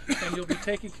alive and you'll be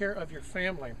taking care of your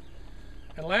family.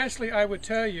 And lastly, I would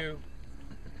tell you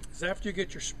is after you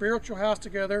get your spiritual house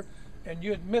together and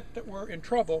you admit that we're in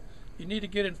trouble, you need to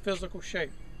get in physical shape,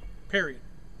 period.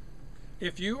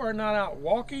 If you are not out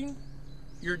walking,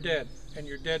 you're dead, and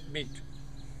you're dead meat.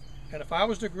 And if I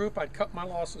was the group, I'd cut my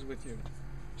losses with you.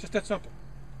 It's just that simple.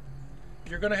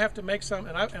 You're going to have to make some,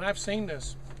 and I've seen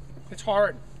this. It's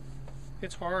hard.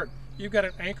 It's hard. You've got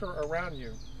an anchor around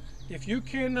you. If you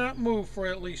cannot move for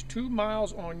at least 2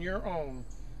 miles on your own,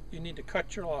 you need to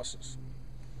cut your losses.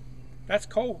 That's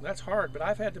cold. That's hard, but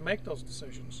I've had to make those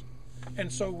decisions,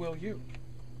 and so will you.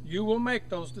 You will make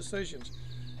those decisions,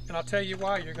 and I'll tell you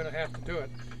why you're going to have to do it.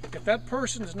 If that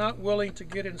person is not willing to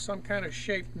get in some kind of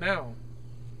shape now,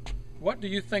 what do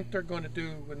you think they're going to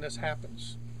do when this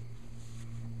happens?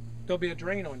 There'll be a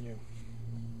drain on you.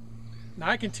 Now,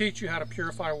 I can teach you how to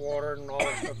purify water and all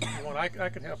that stuff if you want. I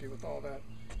can help you with all that.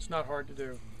 It's not hard to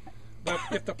do. But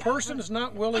if the person is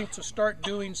not willing to start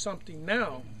doing something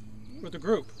now with the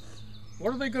group,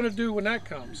 what are they going to do when that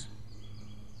comes?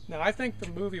 Now, I think the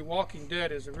movie Walking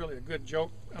Dead is really a good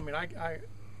joke. I mean, I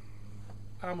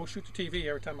almost shoot the TV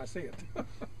every time I see it.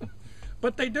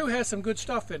 But they do have some good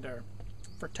stuff in there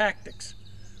for tactics.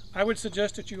 I would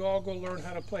suggest that you all go learn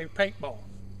how to play paintball.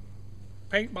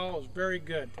 Paintball is very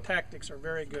good. The tactics are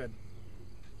very good.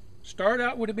 Start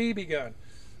out with a BB gun.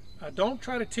 Don't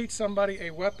try to teach somebody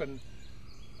a weapon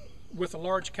with a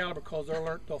large caliber because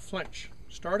they'll flinch.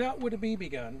 Start out with a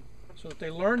BB gun, so that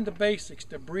they learn the basics,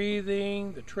 the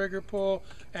breathing, the trigger pull,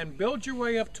 and build your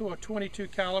way up to a 22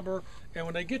 caliber. And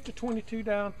when they get to 22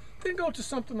 down, then go to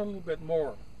something a little bit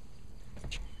more.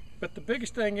 But the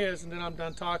biggest thing is, and then I'm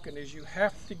done talking, is you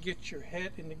have to get your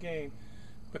head in the game,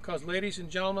 because, ladies and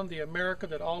gentlemen, the America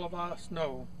that all of us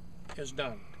know is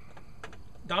done.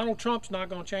 Donald Trump's not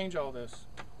going to change all this.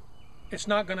 It's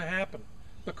not going to happen,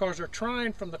 because they're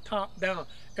trying from the top down.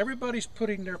 Everybody's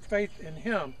putting their faith in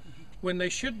him when they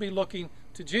should be looking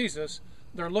to Jesus.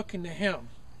 They're looking to him,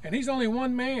 and he's only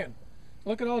one man.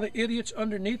 Look at all the idiots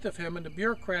underneath of him and the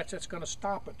bureaucrats that's going to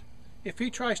stop it. If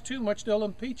he tries too much, they'll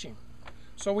impeach him.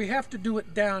 So we have to do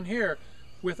it down here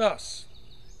with us,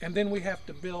 and then we have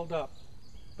to build up.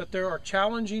 But there are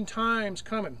challenging times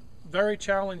coming, very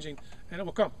challenging, and it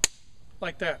will come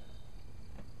like that.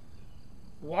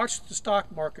 Watch the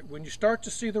stock market. When you start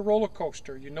to see the roller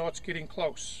coaster, you know it's getting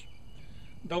close.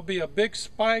 There'll be a big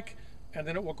spike, and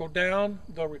then it will go down.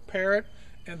 They'll repair it,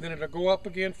 and then it'll go up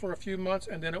again for a few months,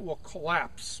 and then it will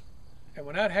collapse. And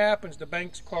when that happens, the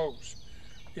banks close.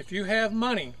 If you have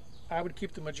money, I would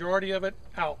keep the majority of it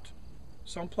out,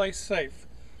 someplace safe.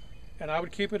 And I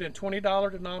would keep it in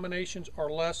 $20 denominations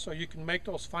or less, so you can make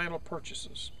those final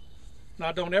purchases.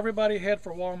 Now, don't everybody head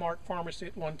for Walmart Pharmacy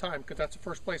at one time, because that's the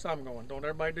first place I'm going. Don't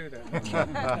everybody do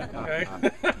that. Okay?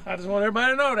 I just want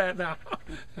everybody to know that now.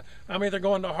 I'm either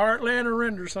going to Heartland or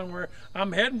Render somewhere.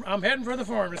 I'm heading for the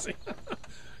pharmacy,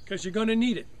 because you're going to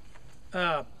need it.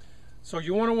 So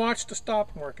you want to watch the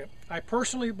stock market. I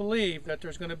personally believe that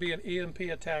there's going to be an EMP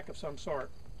attack of some sort.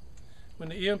 When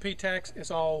the EMP attack is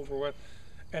all over with,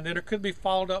 and then it could be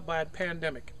followed up by a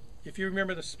pandemic. If you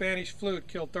remember, the Spanish flu, it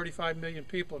killed 35 million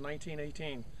people in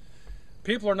 1918.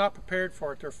 People are not prepared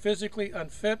for it. They're physically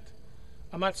unfit.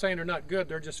 I'm not saying they're not good.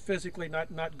 They're just physically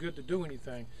not good to do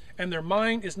anything. And their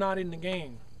mind is not in the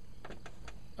game.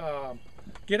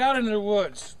 Get out into the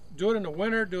woods. Do it in the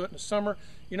winter. Do it in the summer.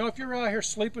 You know, if you're out here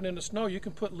sleeping in the snow, you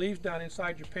can put leaves down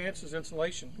inside your pants as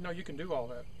insulation. You know, you can do all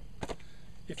that.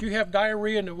 If you have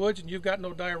diarrhea in the woods and you've got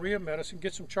no diarrhea medicine,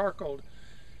 get some charcoal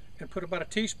and put about a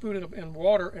teaspoon in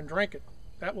water and drink it.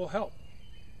 That will help.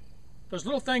 There's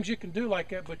little things you can do like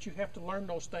that, but you have to learn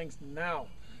those things now.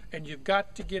 And you've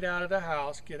got to get out of the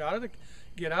house, get out of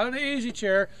the easy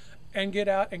chair, and get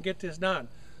out and get this done.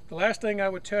 The last thing I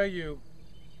would tell you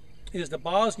is the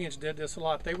Bosnians did this a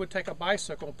lot. They would take a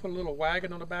bicycle and put a little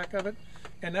wagon on the back of it,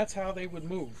 and that's how they would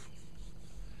move.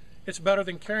 It's better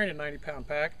than carrying a 90-pound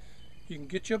pack. You can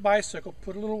get your bicycle,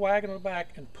 put a little wagon on the back,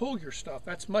 and pull your stuff.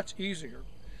 That's much easier.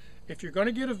 If you're going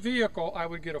to get a vehicle, I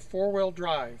would get a four-wheel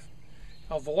drive.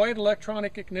 Avoid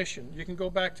electronic ignition. You can go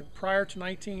back to prior to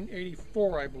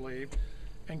 1984, I believe,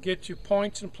 and get you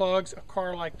points and plugs, a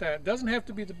car like that. It doesn't have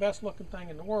to be the best looking thing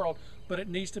in the world, but it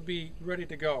needs to be ready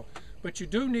to go. But you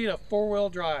do need a four-wheel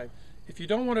drive. If you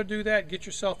don't want to do that, get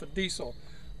yourself a diesel,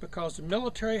 because the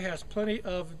military has plenty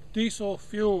of diesel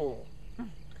fuel.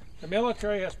 The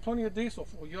military has plenty of diesel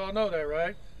fuel. You all know that,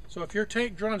 right? So if your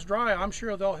tank runs dry, I'm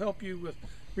sure they'll help you with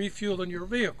refueling your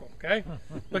vehicle, okay?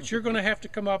 But you're going to have to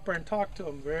come up there and talk to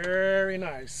them very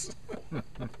nice.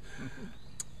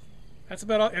 That's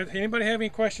about all. Does anybody have any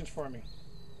questions for me?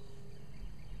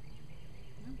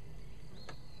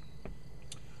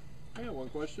 I have one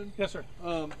question. Yes, sir.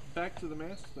 Back to the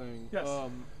mask thing. Yes.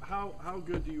 How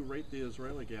good do you rate the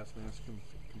Israeli gas mask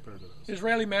compared to this?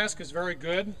 Israeli mask is very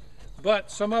good, but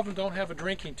some of them don't have a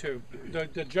drinking tube.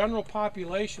 The general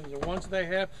population, the ones they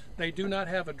have, they do not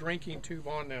have a drinking tube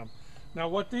on them. Now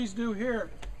what these do here,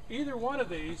 either one of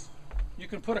these, you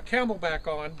can put a camelback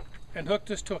on and hook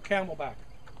this to a camelback.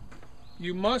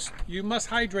 You must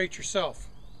hydrate yourself.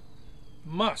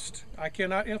 Must. I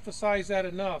cannot emphasize that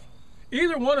enough.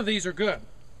 Either one of these are good.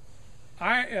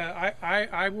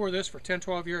 I wore this for 10,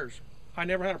 12 years. I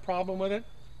never had a problem with it.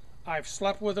 I've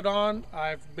slept with it on.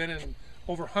 I've been in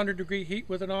over 100-degree heat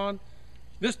with it on.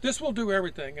 This will do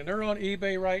everything, and they're on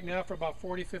eBay right now for about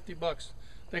 40, 50 bucks.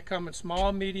 They come in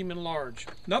small, medium, and large.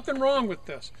 Nothing wrong with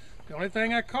this. The only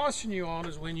thing I caution you on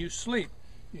is when you sleep,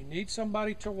 you need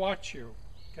somebody to watch you,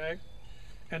 okay?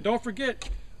 And don't forget,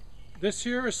 this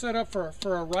here is set up for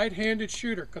a right-handed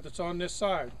shooter because it's on this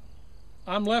side.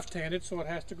 I'm left-handed, so it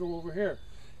has to go over here.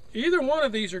 Either one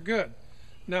of these are good.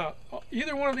 Now,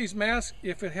 either one of these masks,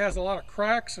 if it has a lot of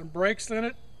cracks and breaks in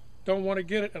it, don't want to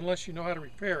get it unless you know how to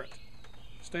repair it.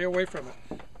 Stay away from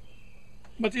it.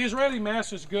 But the Israeli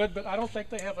mask is good, but I don't think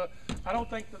they have a. I don't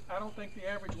think the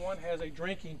average one has a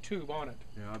drinking tube on it.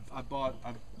 Yeah, I bought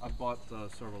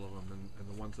several of them, and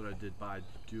the ones that I did buy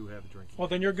do have a drinking. Well,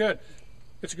 then you're good.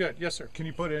 It's good. Yes, sir. Can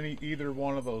you put either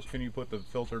one of those? Can you put the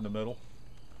filter in the middle?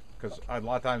 Because a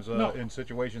lot of times No. in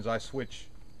situations I switch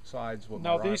sides with my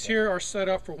No, rifle. these here are set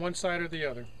up for one side or the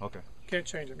other. Okay. Can't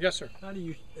change them. Yes, sir. How do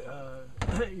you,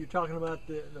 you're talking about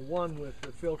the one with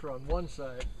the filter on one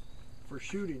side for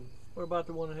shooting. What about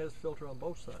the one that has filter on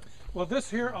both sides? Well, this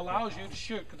here allows you to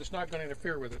shoot because it's not going to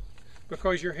interfere with it.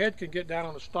 Because your head can get down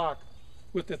on the stock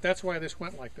with it. That's why this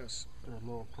went like this. A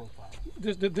lower profile.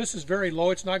 This is very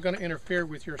low. It's not going to interfere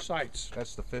with your sights.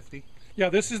 That's the 50? Yeah,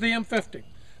 this is the M50.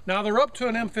 Now they're up to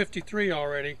an M53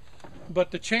 already,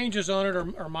 but the changes on it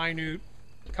are minute,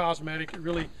 cosmetic. It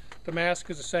really, the mask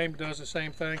is the same, does the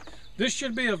same thing. This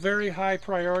should be a very high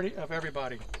priority of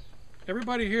everybody.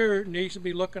 Everybody here needs to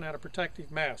be looking at a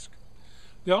protective mask.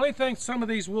 The only thing some of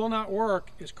these will not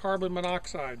work is carbon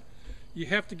monoxide. You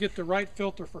have to get the right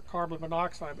filter for carbon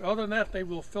monoxide. Other than that, they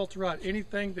will filter out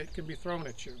anything that can be thrown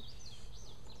at you.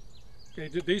 Okay,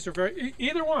 these are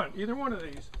either one of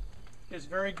these is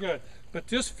very good. But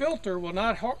this filter will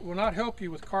not help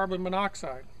you with carbon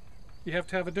monoxide. You have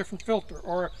to have a different filter,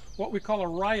 or what we call a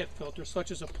riot filter,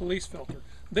 such as a police filter.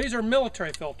 These are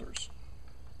military filters.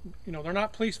 You know, they're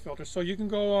not police filters, so you can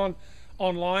go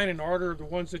online and order the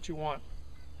ones that you want.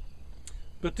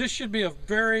 But this should be a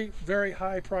very, very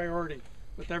high priority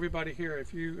with everybody here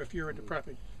if you're into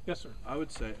prepping. Yes, sir. I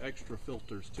would say extra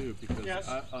filters too, because yes.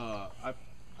 I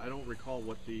don't recall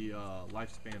what the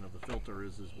lifespan of the filter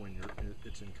is when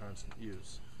it's in constant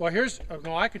use. Well,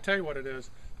 no, I can tell you what it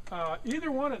is.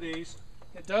 Either one of these,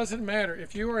 it doesn't matter.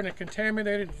 If you are in a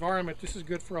contaminated environment, this is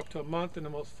good for up to a month in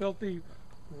the most filthy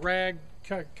rag,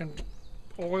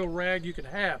 oil rag you can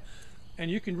have. And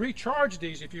you can recharge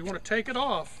these if you want to take it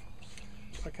off.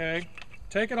 Okay,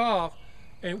 take it off,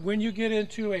 and when you get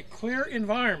into a clear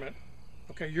environment,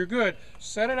 okay, you're good.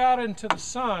 Set it out into the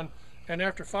sun, and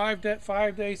after 5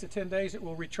 days to 10 days, it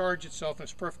will recharge itself, and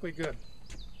it's perfectly good.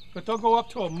 But they'll go up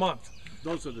to a month.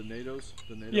 Those are the NATO's?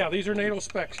 Yeah, these are NATO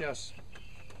specs, yes.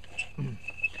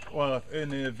 Well, in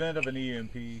the event of an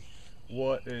EMP,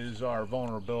 what is our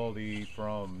vulnerability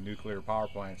from nuclear power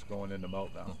plants going into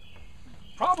meltdown?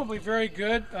 Probably very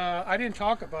good. I didn't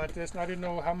talk about this, and I didn't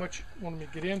know how much you wanted me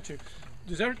to get into.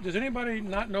 Does anybody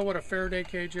not know what a Faraday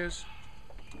cage is?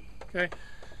 Okay,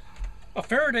 a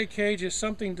Faraday cage is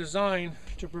something designed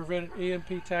to prevent an EMP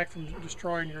attack from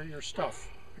destroying your stuff.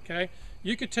 Okay,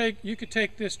 you could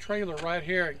take this trailer right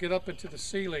here and get up into the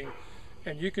ceiling,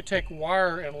 and you could take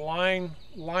wire and line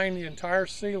the entire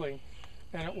ceiling,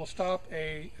 and it will stop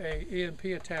a EMP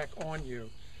attack on you.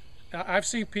 Now, I've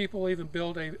seen people even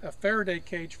build a Faraday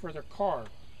cage for their car.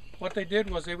 What they did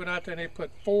was they went out there and they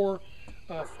put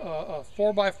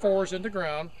 4x4s in the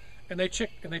ground, and they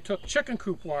took chicken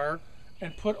coop wire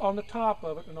and put on the top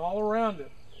of it and all around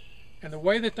it. And the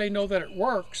way that they know that it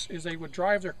works is they would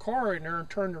drive their car in there and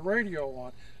turn the radio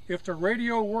on. If the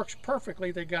radio works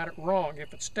perfectly, they got it wrong.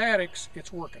 If it's statics,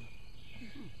 it's working.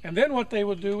 And then what they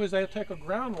would do is they'll take a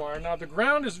ground wire. Now the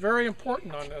ground is very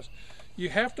important on this. You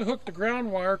have to hook the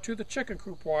ground wire to the chicken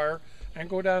coop wire and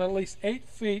go down at least 8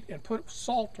 feet and put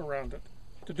salt around it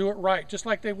to do it right, just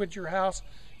like they would your house.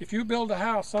 If you build a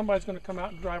house, somebody's going to come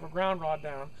out and drive a ground rod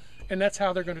down, and that's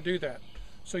how they're going to do that.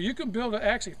 So you can build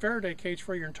actually Faraday cage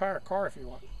for your entire car if you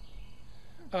want.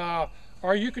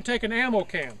 Or you could take an ammo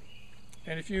can,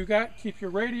 and if you keep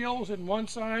your radios in one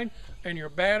side and your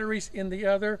batteries in the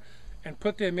other, and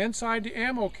put them inside the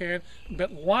ammo can,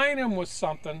 but line them with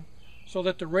something so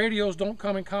that the radios don't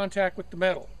come in contact with the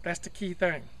metal. That's the key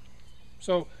thing.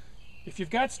 So if you've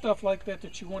got stuff like that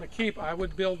that you want to keep, I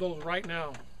would build those right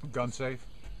now. Gun safe?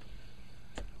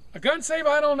 A gun safe,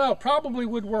 I don't know. Probably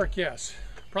would work, yes.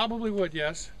 Probably would,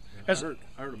 yes. Yeah,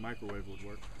 I heard a microwave would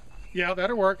work. Yeah,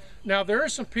 that'll work. Now there are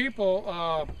some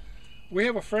people, we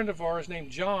have a friend of ours named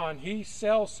John. He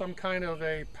sells some kind of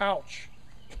a pouch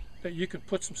that you could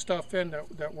put some stuff in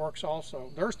that works also.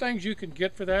 There's things you can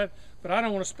get for that, but I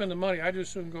don't want to spend the money. I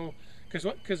just soon go,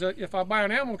 because if I buy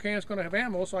an ammo can, it's going to have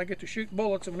ammo, so I get to shoot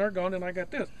bullets, and when they're gone, then I got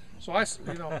this. So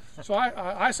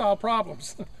I solve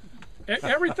problems.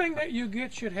 Everything that you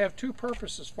get should have 2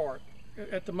 purposes for it,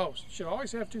 at the most. It should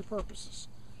always have 2 purposes.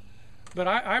 But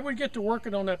I would get to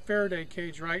working on that Faraday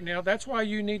cage right now. That's why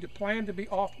you need to plan to be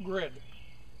off-grid.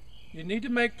 You need to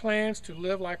make plans to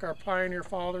live like our pioneer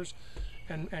fathers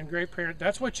and great parents.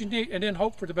 That's what you need, and then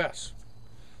hope for the best.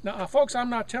 Now, folks, I'm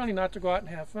not telling you not to go out and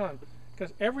have fun,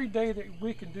 because every day that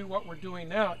we can do what we're doing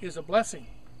now is a blessing.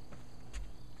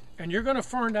 And you're going to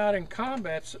find out in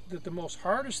combat that the most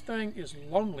hardest thing is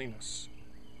loneliness.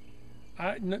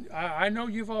 I know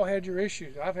you've all had your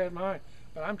issues. I've had mine.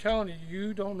 But I'm telling you,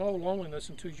 you don't know loneliness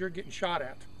until you're getting shot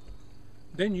at.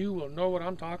 Then you will know what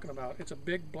I'm talking about. It's a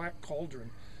big black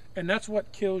cauldron. And that's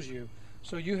what kills you.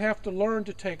 So you have to learn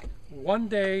to take one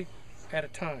day at a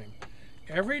time.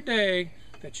 Every day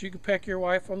that you can peck your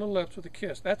wife on the lips with a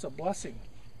kiss, that's a blessing.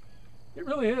 It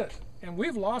really is. And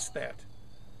we've lost that.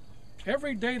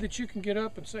 Every day that you can get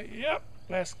up and say, yep,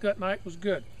 last gut night was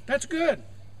good. That's good,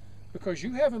 because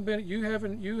you haven't been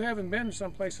to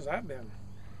some places I've been.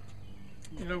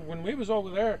 You know, when we was over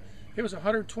there, it was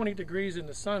 120 degrees in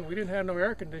the sun. We didn't have no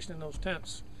air conditioning in those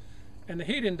tents, and the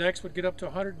heat index would get up to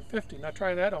 150. And I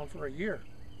tried that on for a year.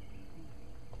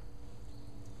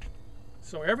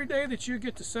 So every day that you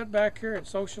get to sit back here and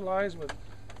socialize with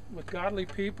godly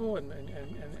people and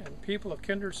people of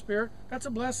kindred spirit, that's a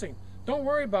blessing. Don't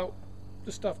worry about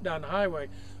the stuff down the highway,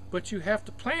 but you have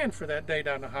to plan for that day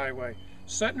down the highway.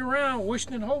 Sitting around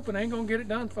wishing and hoping ain't gonna get it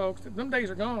done, folks. Them days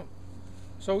are gone.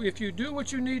 So if you do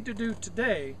what you need to do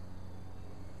today,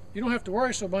 you don't have to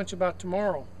worry so much about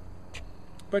tomorrow.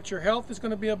 But your health is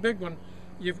going to be a big one.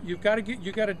 You've got to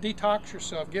detox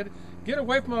yourself. Get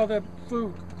away from all that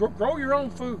food. Grow your own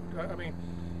food. I mean,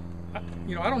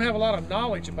 I don't have a lot of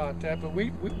knowledge about that, but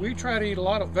we try to eat a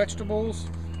lot of vegetables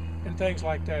and things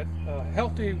like that.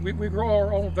 Healthy. We grow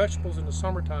our own vegetables in the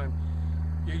summertime.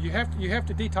 You have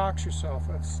to detox yourself.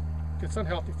 It's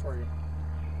unhealthy for you.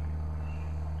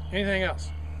 Anything else?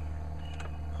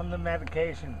 On the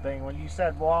medication thing, when you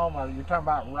said Walmart, you're talking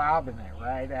about robbing it,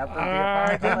 right? After the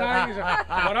I did not use it.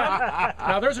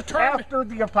 Now there's a term. After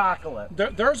the apocalypse.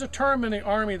 There's a term in the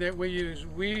Army that we use.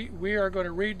 We are going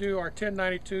to redo our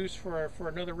 1092s for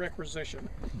another requisition.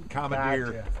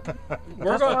 Commandeer.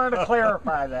 We're going to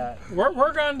clarify that.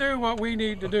 We're going to do what we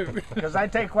need to do. Because I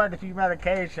take quite a few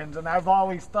medications, and I've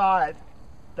always thought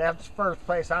that's the first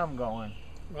place I'm going.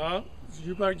 Well,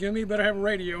 you better have a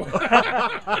radio.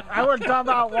 I wasn't talking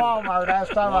about Walmart. I was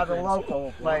talking about the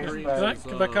local place.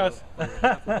 Because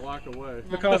half a block away.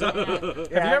 have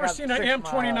you ever seen an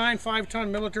M29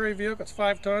 5-ton military vehicle? It's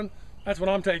 5 ton. That's what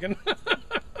I'm taking.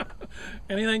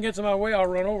 Anything gets in my way, I'll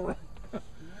run over.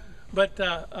 But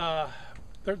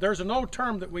there's an old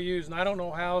term that we use, and I don't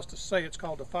know how else to say it. It's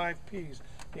called the 5 Ps.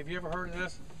 Have you ever heard of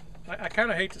this? I kind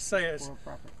of hate to say it. It's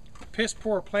piss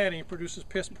poor planning produces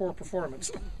piss poor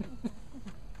performance.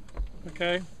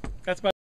 Okay, that's about